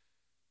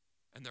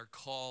and they're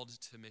called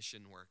to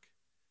mission work.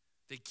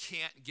 They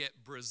can't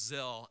get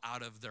Brazil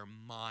out of their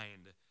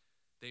mind.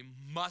 They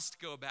must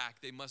go back.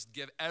 They must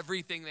give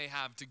everything they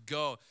have to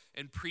go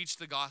and preach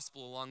the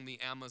gospel along the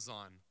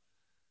Amazon.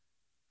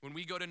 When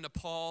we go to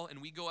Nepal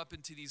and we go up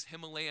into these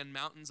Himalayan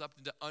mountains, up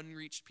into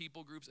unreached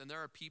people groups, and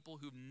there are people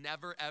who've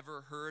never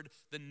ever heard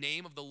the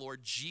name of the Lord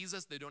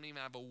Jesus. They don't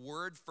even have a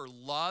word for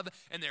love,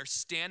 and they're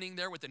standing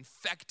there with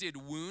infected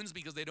wounds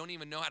because they don't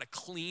even know how to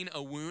clean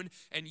a wound,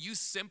 and you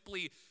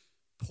simply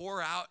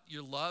pour out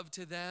your love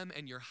to them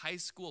and your high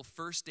school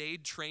first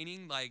aid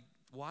training, like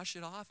wash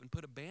it off and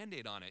put a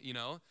Band-Aid on it, you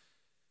know?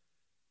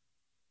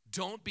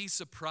 Don't be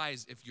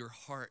surprised if your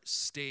heart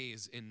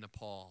stays in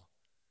Nepal.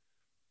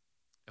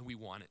 And we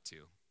want it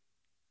to.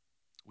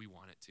 We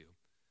want it to.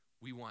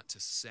 We want to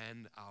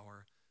send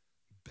our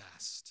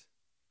best.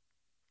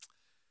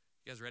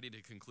 You guys ready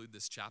to conclude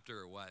this chapter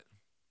or what?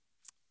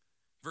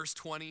 Verse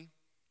 20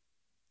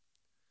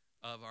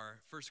 of our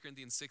 1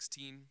 Corinthians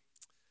 16.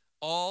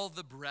 All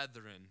the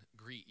brethren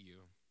greet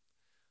you.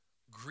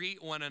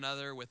 Greet one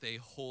another with a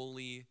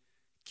holy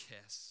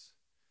kiss.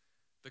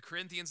 The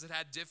Corinthians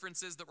had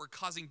differences that were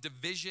causing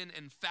division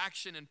and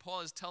faction, and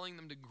Paul is telling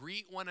them to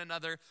greet one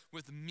another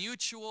with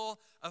mutual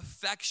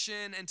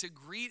affection and to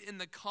greet in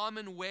the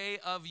common way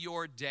of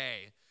your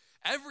day.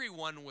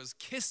 Everyone was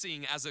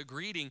kissing as a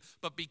greeting,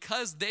 but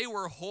because they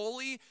were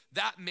holy,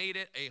 that made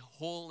it a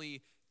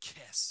holy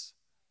kiss.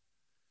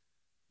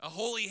 A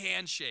holy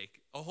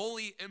handshake, a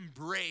holy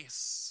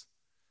embrace,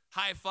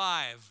 high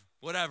five,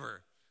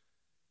 whatever.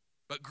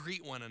 But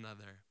greet one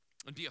another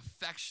and be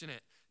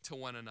affectionate to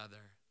one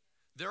another.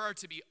 There are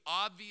to be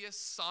obvious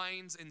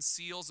signs and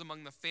seals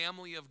among the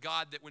family of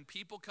God that when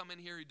people come in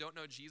here who don't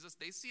know Jesus,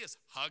 they see us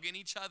hugging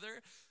each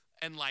other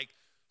and like,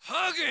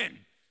 hugging.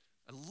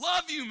 I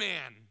love you,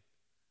 man.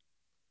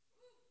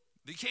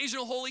 The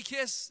occasional holy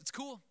kiss, it's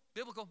cool,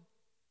 biblical.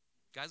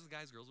 Guys with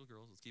guys, girls with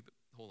girls, let's keep it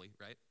holy,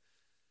 right?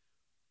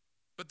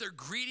 But they're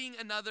greeting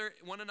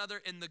one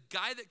another, and the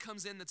guy that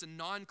comes in that's a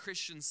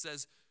non-Christian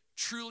says,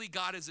 truly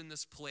God is in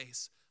this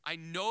place. I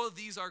know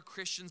these are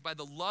Christians by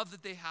the love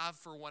that they have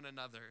for one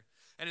another.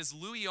 And as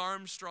Louis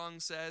Armstrong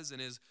says in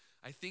his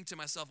I Think to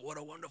Myself, What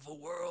a Wonderful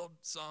World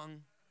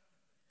song,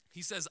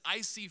 he says,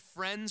 I see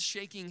friends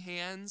shaking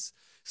hands,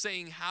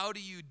 saying, how do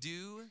you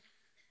do?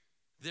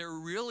 They're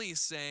really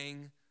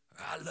saying,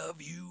 I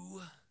love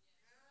you.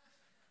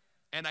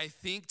 And I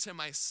think to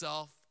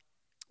myself,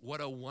 what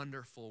a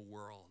wonderful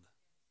world.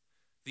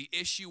 The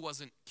issue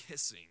wasn't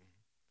kissing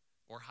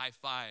or high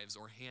fives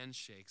or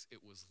handshakes. It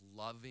was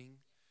loving.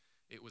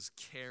 It was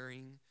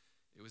caring.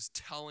 It was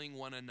telling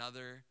one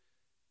another,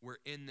 we're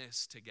in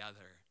this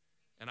together,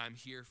 and I'm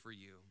here for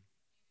you.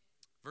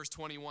 Verse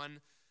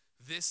 21,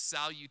 this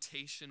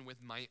salutation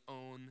with my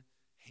own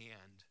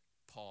hand,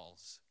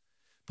 Paul's.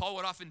 Paul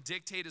would often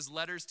dictate his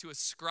letters to a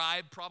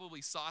scribe,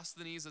 probably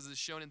Sosthenes, as is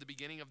shown in the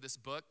beginning of this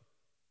book.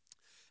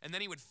 And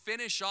then he would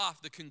finish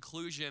off the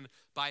conclusion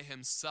by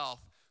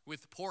himself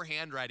with poor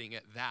handwriting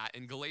at that.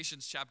 In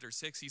Galatians chapter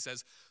 6, he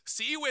says,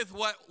 see with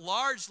what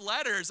large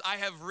letters I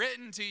have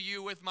written to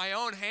you with my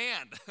own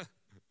hand.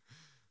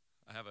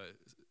 I have a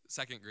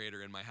second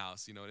grader in my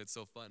house, you know, and it's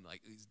so fun. Like,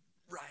 he's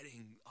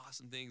writing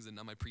awesome things, and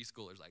now my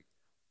preschooler's like,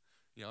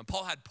 you know, and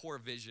Paul had poor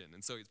vision,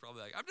 and so he's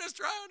probably like, I'm just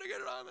trying to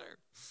get it on there.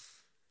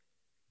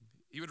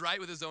 He would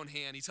write with his own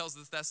hand. He tells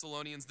the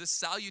Thessalonians, this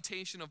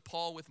salutation of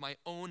Paul with my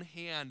own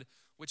hand,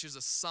 which is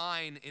a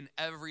sign in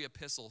every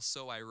epistle,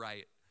 so I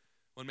write.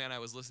 One man I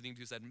was listening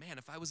to said, man,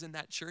 if I was in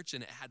that church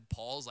and it had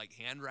Paul's like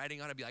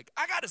handwriting on it, I'd be like,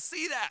 I got to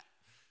see that.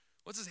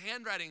 What's his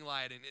handwriting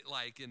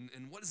like,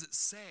 and what does it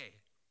say?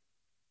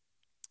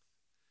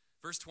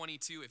 Verse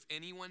 22, if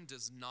anyone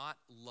does not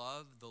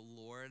love the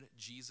Lord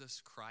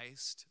Jesus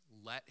Christ,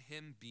 let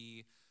him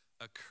be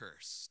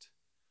accursed.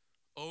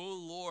 O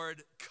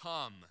Lord,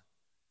 come.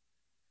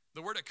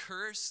 The word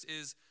accursed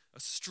is a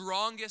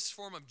strongest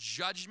form of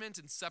judgment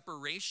and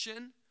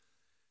separation.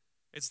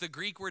 It's the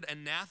Greek word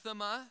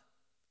anathema.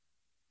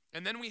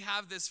 And then we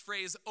have this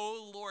phrase,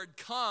 O Lord,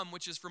 come,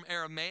 which is from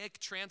Aramaic,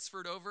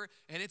 transferred over,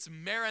 and it's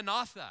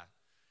Maranatha.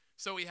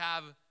 So we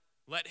have,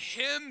 let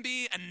him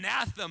be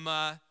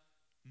anathema,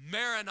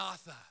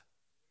 Maranatha.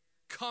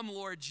 Come,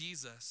 Lord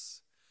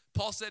Jesus.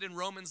 Paul said in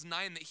Romans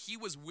 9 that he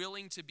was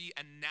willing to be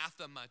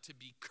anathema, to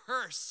be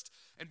cursed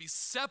and be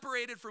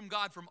separated from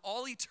God from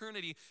all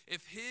eternity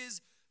if his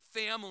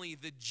family,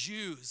 the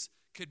Jews,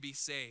 could be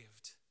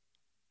saved.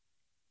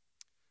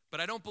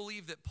 But I don't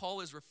believe that Paul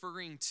is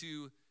referring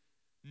to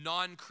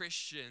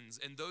non-Christians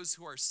and those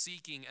who are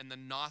seeking and the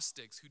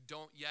Gnostics who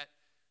don't yet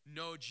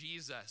know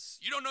Jesus.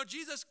 You don't know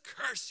Jesus?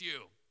 Curse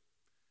you.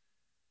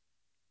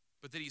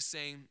 But that he's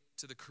saying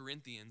to the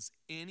Corinthians,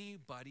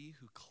 anybody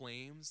who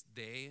claims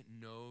they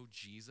know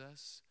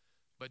Jesus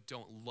but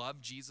don't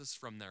love Jesus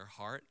from their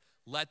heart,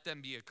 let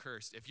them be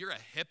accursed. If you're a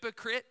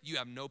hypocrite, you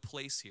have no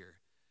place here.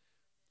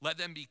 Let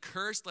them be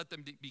cursed. Let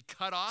them be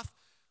cut off.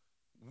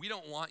 We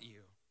don't want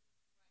you.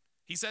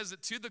 He says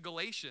that to the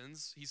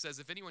Galatians, he says,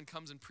 if anyone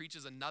comes and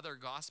preaches another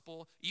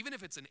gospel, even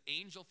if it's an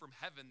angel from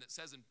heaven that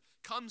says and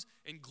comes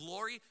in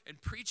glory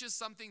and preaches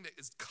something that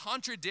is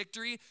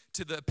contradictory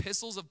to the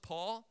epistles of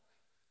Paul,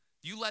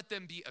 you let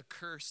them be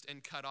accursed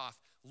and cut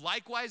off.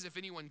 Likewise, if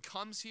anyone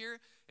comes here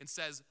and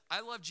says,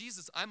 I love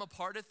Jesus, I'm a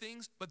part of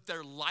things, but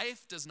their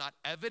life does not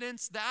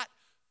evidence that,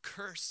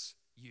 curse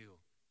you.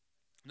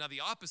 Now,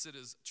 the opposite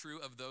is true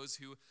of those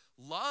who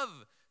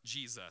love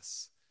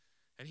Jesus.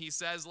 And he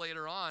says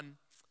later on,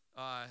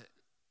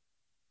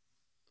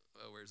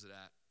 where's it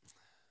at?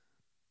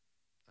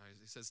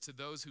 He says, to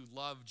those who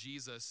love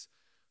Jesus,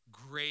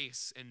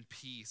 grace and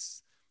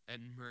peace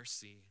and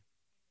mercy.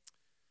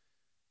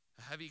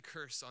 A heavy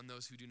curse on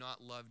those who do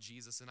not love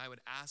Jesus. And I would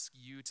ask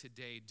you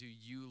today, do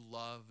you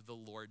love the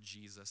Lord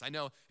Jesus? I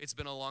know it's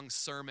been a long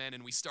sermon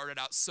and we started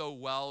out so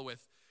well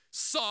with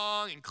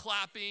song and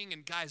clapping.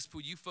 And guys,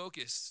 will you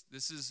focus?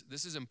 This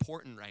is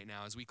important right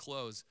now as we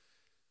close.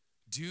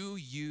 Do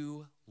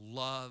you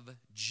love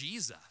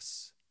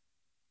Jesus?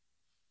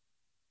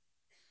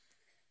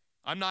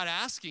 I'm not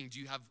asking, do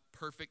you have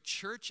perfect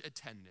church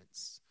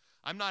attendance?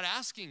 I'm not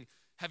asking,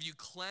 have you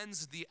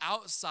cleansed the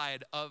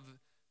outside of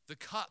the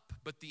cup,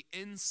 but the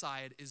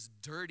inside is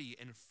dirty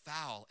and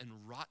foul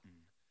and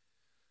rotten?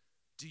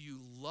 Do you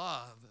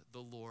love the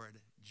Lord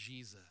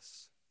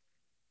Jesus?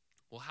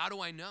 Well, how do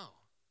I know?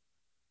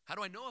 How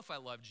do I know if I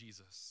love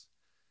Jesus?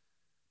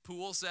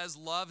 Poole says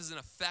love is an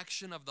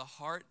affection of the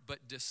heart,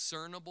 but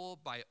discernible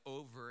by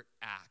overt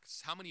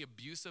acts. How many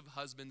abusive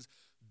husbands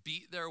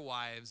beat their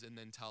wives and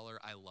then tell her,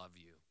 I love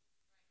you?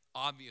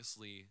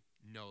 Obviously,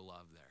 no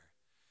love there.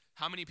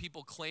 How many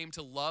people claim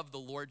to love the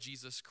Lord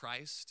Jesus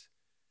Christ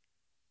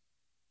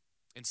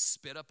and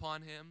spit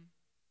upon him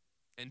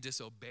and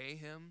disobey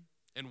him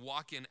and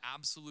walk in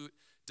absolute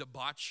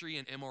debauchery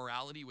and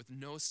immorality with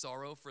no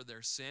sorrow for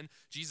their sin?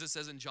 Jesus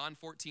says in John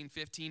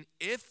 14:15,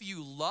 if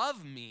you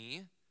love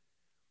me,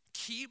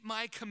 keep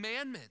my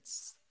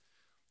commandments.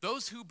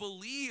 Those who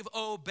believe,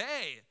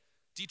 obey.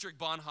 Dietrich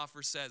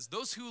Bonhoeffer says,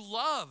 those who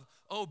love,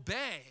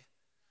 obey.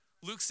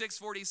 Luke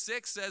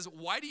 6:46 says,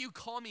 why do you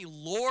call me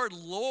Lord,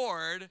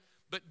 Lord,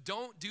 but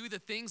don't do the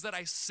things that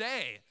I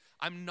say?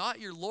 I'm not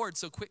your Lord,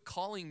 so quit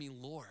calling me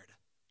Lord.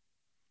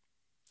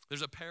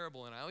 There's a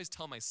parable, and I always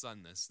tell my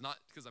son this, not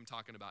because I'm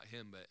talking about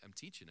him, but I'm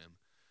teaching him.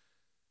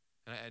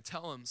 And I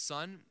tell him,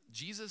 son,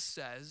 Jesus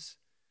says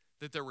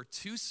that there were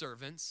two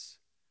servants,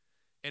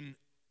 and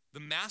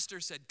the master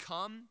said,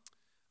 come,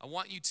 I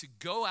want you to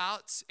go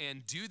out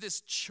and do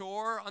this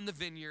chore on the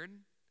vineyard,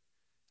 and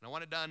I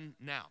want it done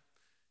now.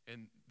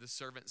 And the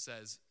servant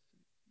says,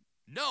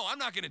 no, I'm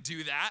not going to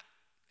do that,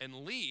 and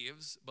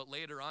leaves, but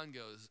later on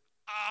goes,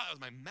 it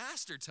was my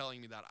master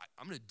telling me that.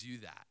 I'm going to do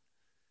that.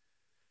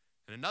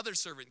 And another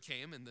servant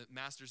came, and the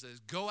master says,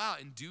 go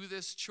out and do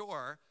this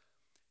chore.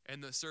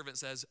 And the servant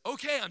says,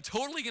 okay, I'm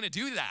totally going to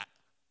do that.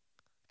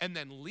 And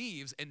then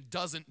leaves and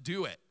doesn't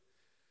do it.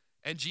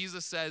 And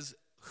Jesus says,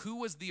 who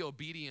was the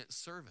obedient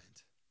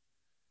servant?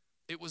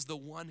 It was the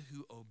one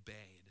who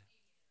obeyed.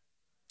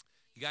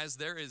 You guys,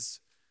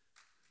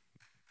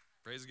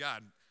 praise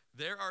God,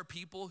 there are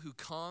people who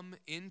come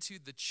into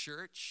the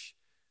church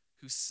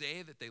who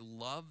say that they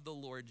love the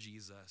Lord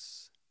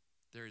Jesus.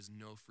 There is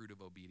no fruit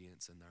of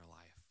obedience in their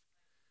life.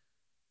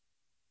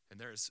 And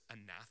there is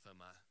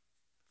anathema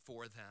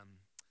for them.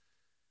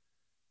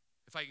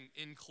 If I can,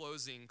 in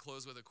closing,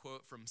 close with a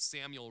quote from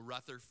Samuel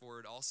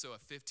Rutherford, also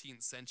a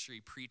 15th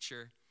century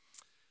preacher.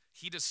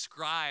 He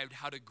described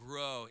how to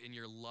grow in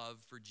your love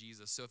for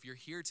Jesus. So if you're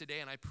here today,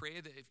 and I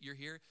pray that if you're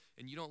here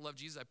and you don't love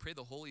Jesus, I pray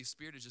the Holy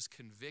Spirit is just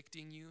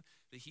convicting you,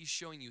 that he's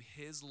showing you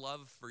his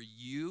love for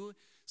you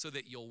so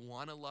that you'll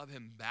want to love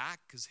him back,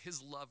 because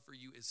his love for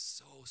you is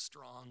so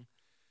strong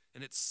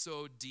and it's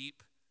so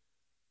deep.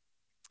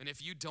 And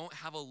if you don't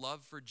have a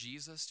love for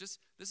Jesus,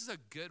 this is a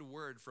good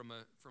word from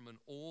an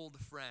old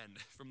friend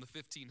from the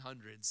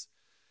 1500s.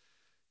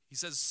 He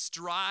says,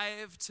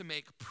 strive to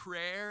make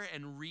prayer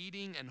and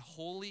reading and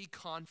holy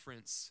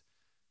conference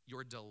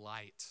your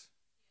delight.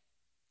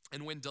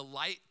 And when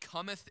delight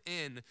cometh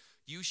in,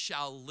 you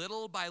shall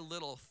little by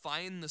little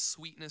find the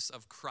sweetness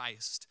of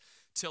Christ,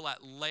 till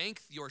at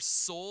length your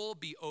soul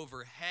be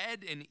over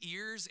head and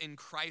ears in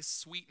Christ's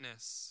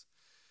sweetness.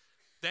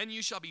 Then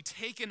you shall be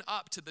taken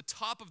up to the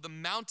top of the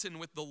mountain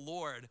with the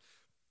Lord,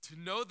 to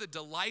know the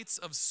delights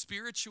of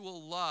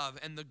spiritual love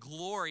and the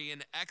glory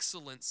and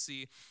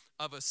excellency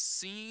of a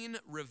seen,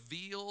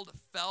 revealed,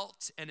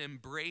 felt, and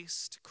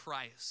embraced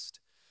Christ.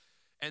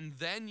 And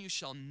then you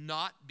shall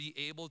not be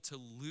able to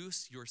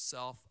loose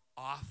yourself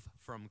off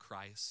from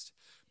Christ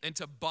and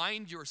to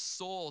bind your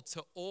soul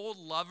to old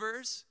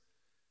lovers.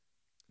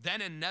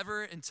 Then and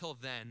never until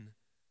then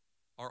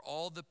are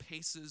all the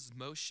paces,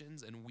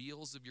 motions, and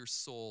wheels of your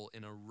soul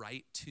in a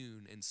right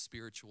tune and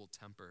spiritual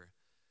temper.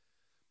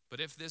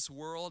 But if this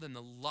world and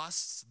the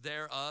lusts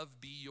thereof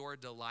be your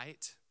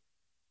delight,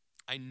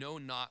 I know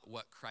not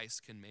what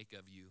Christ can make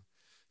of you.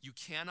 You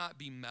cannot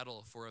be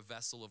metal for a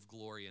vessel of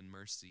glory and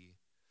mercy.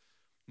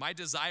 My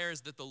desire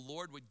is that the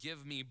Lord would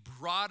give me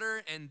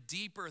broader and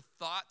deeper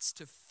thoughts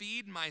to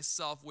feed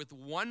myself with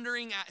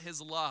wondering at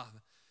his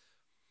love.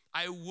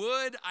 I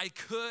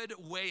could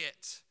weigh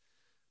it,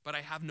 but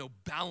I have no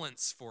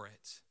balance for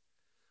it.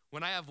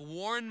 When I have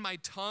worn my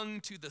tongue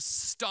to the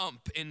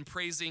stump in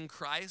praising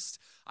Christ,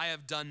 I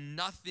have done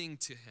nothing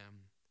to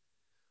him.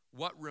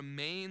 What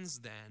remains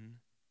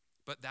then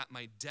but that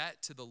my debt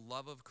to the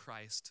love of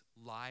Christ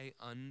lie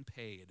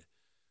unpaid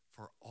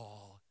for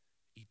all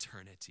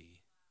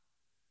eternity?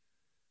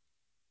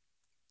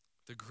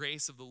 The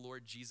grace of the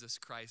Lord Jesus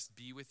Christ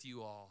be with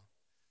you all.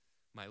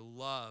 My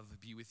love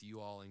be with you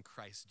all in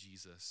Christ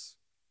Jesus.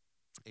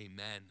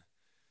 Amen.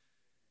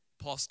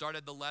 Paul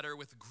started the letter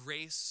with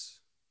grace.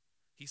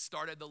 He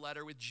started the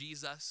letter with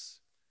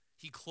Jesus.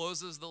 He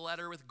closes the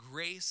letter with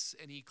grace,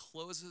 and he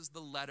closes the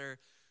letter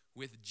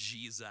with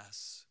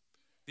Jesus.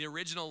 The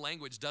original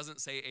language doesn't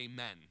say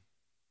amen.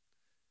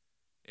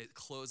 It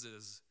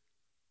closes,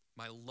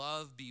 my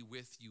love be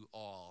with you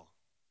all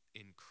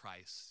in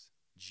Christ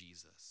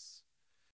Jesus.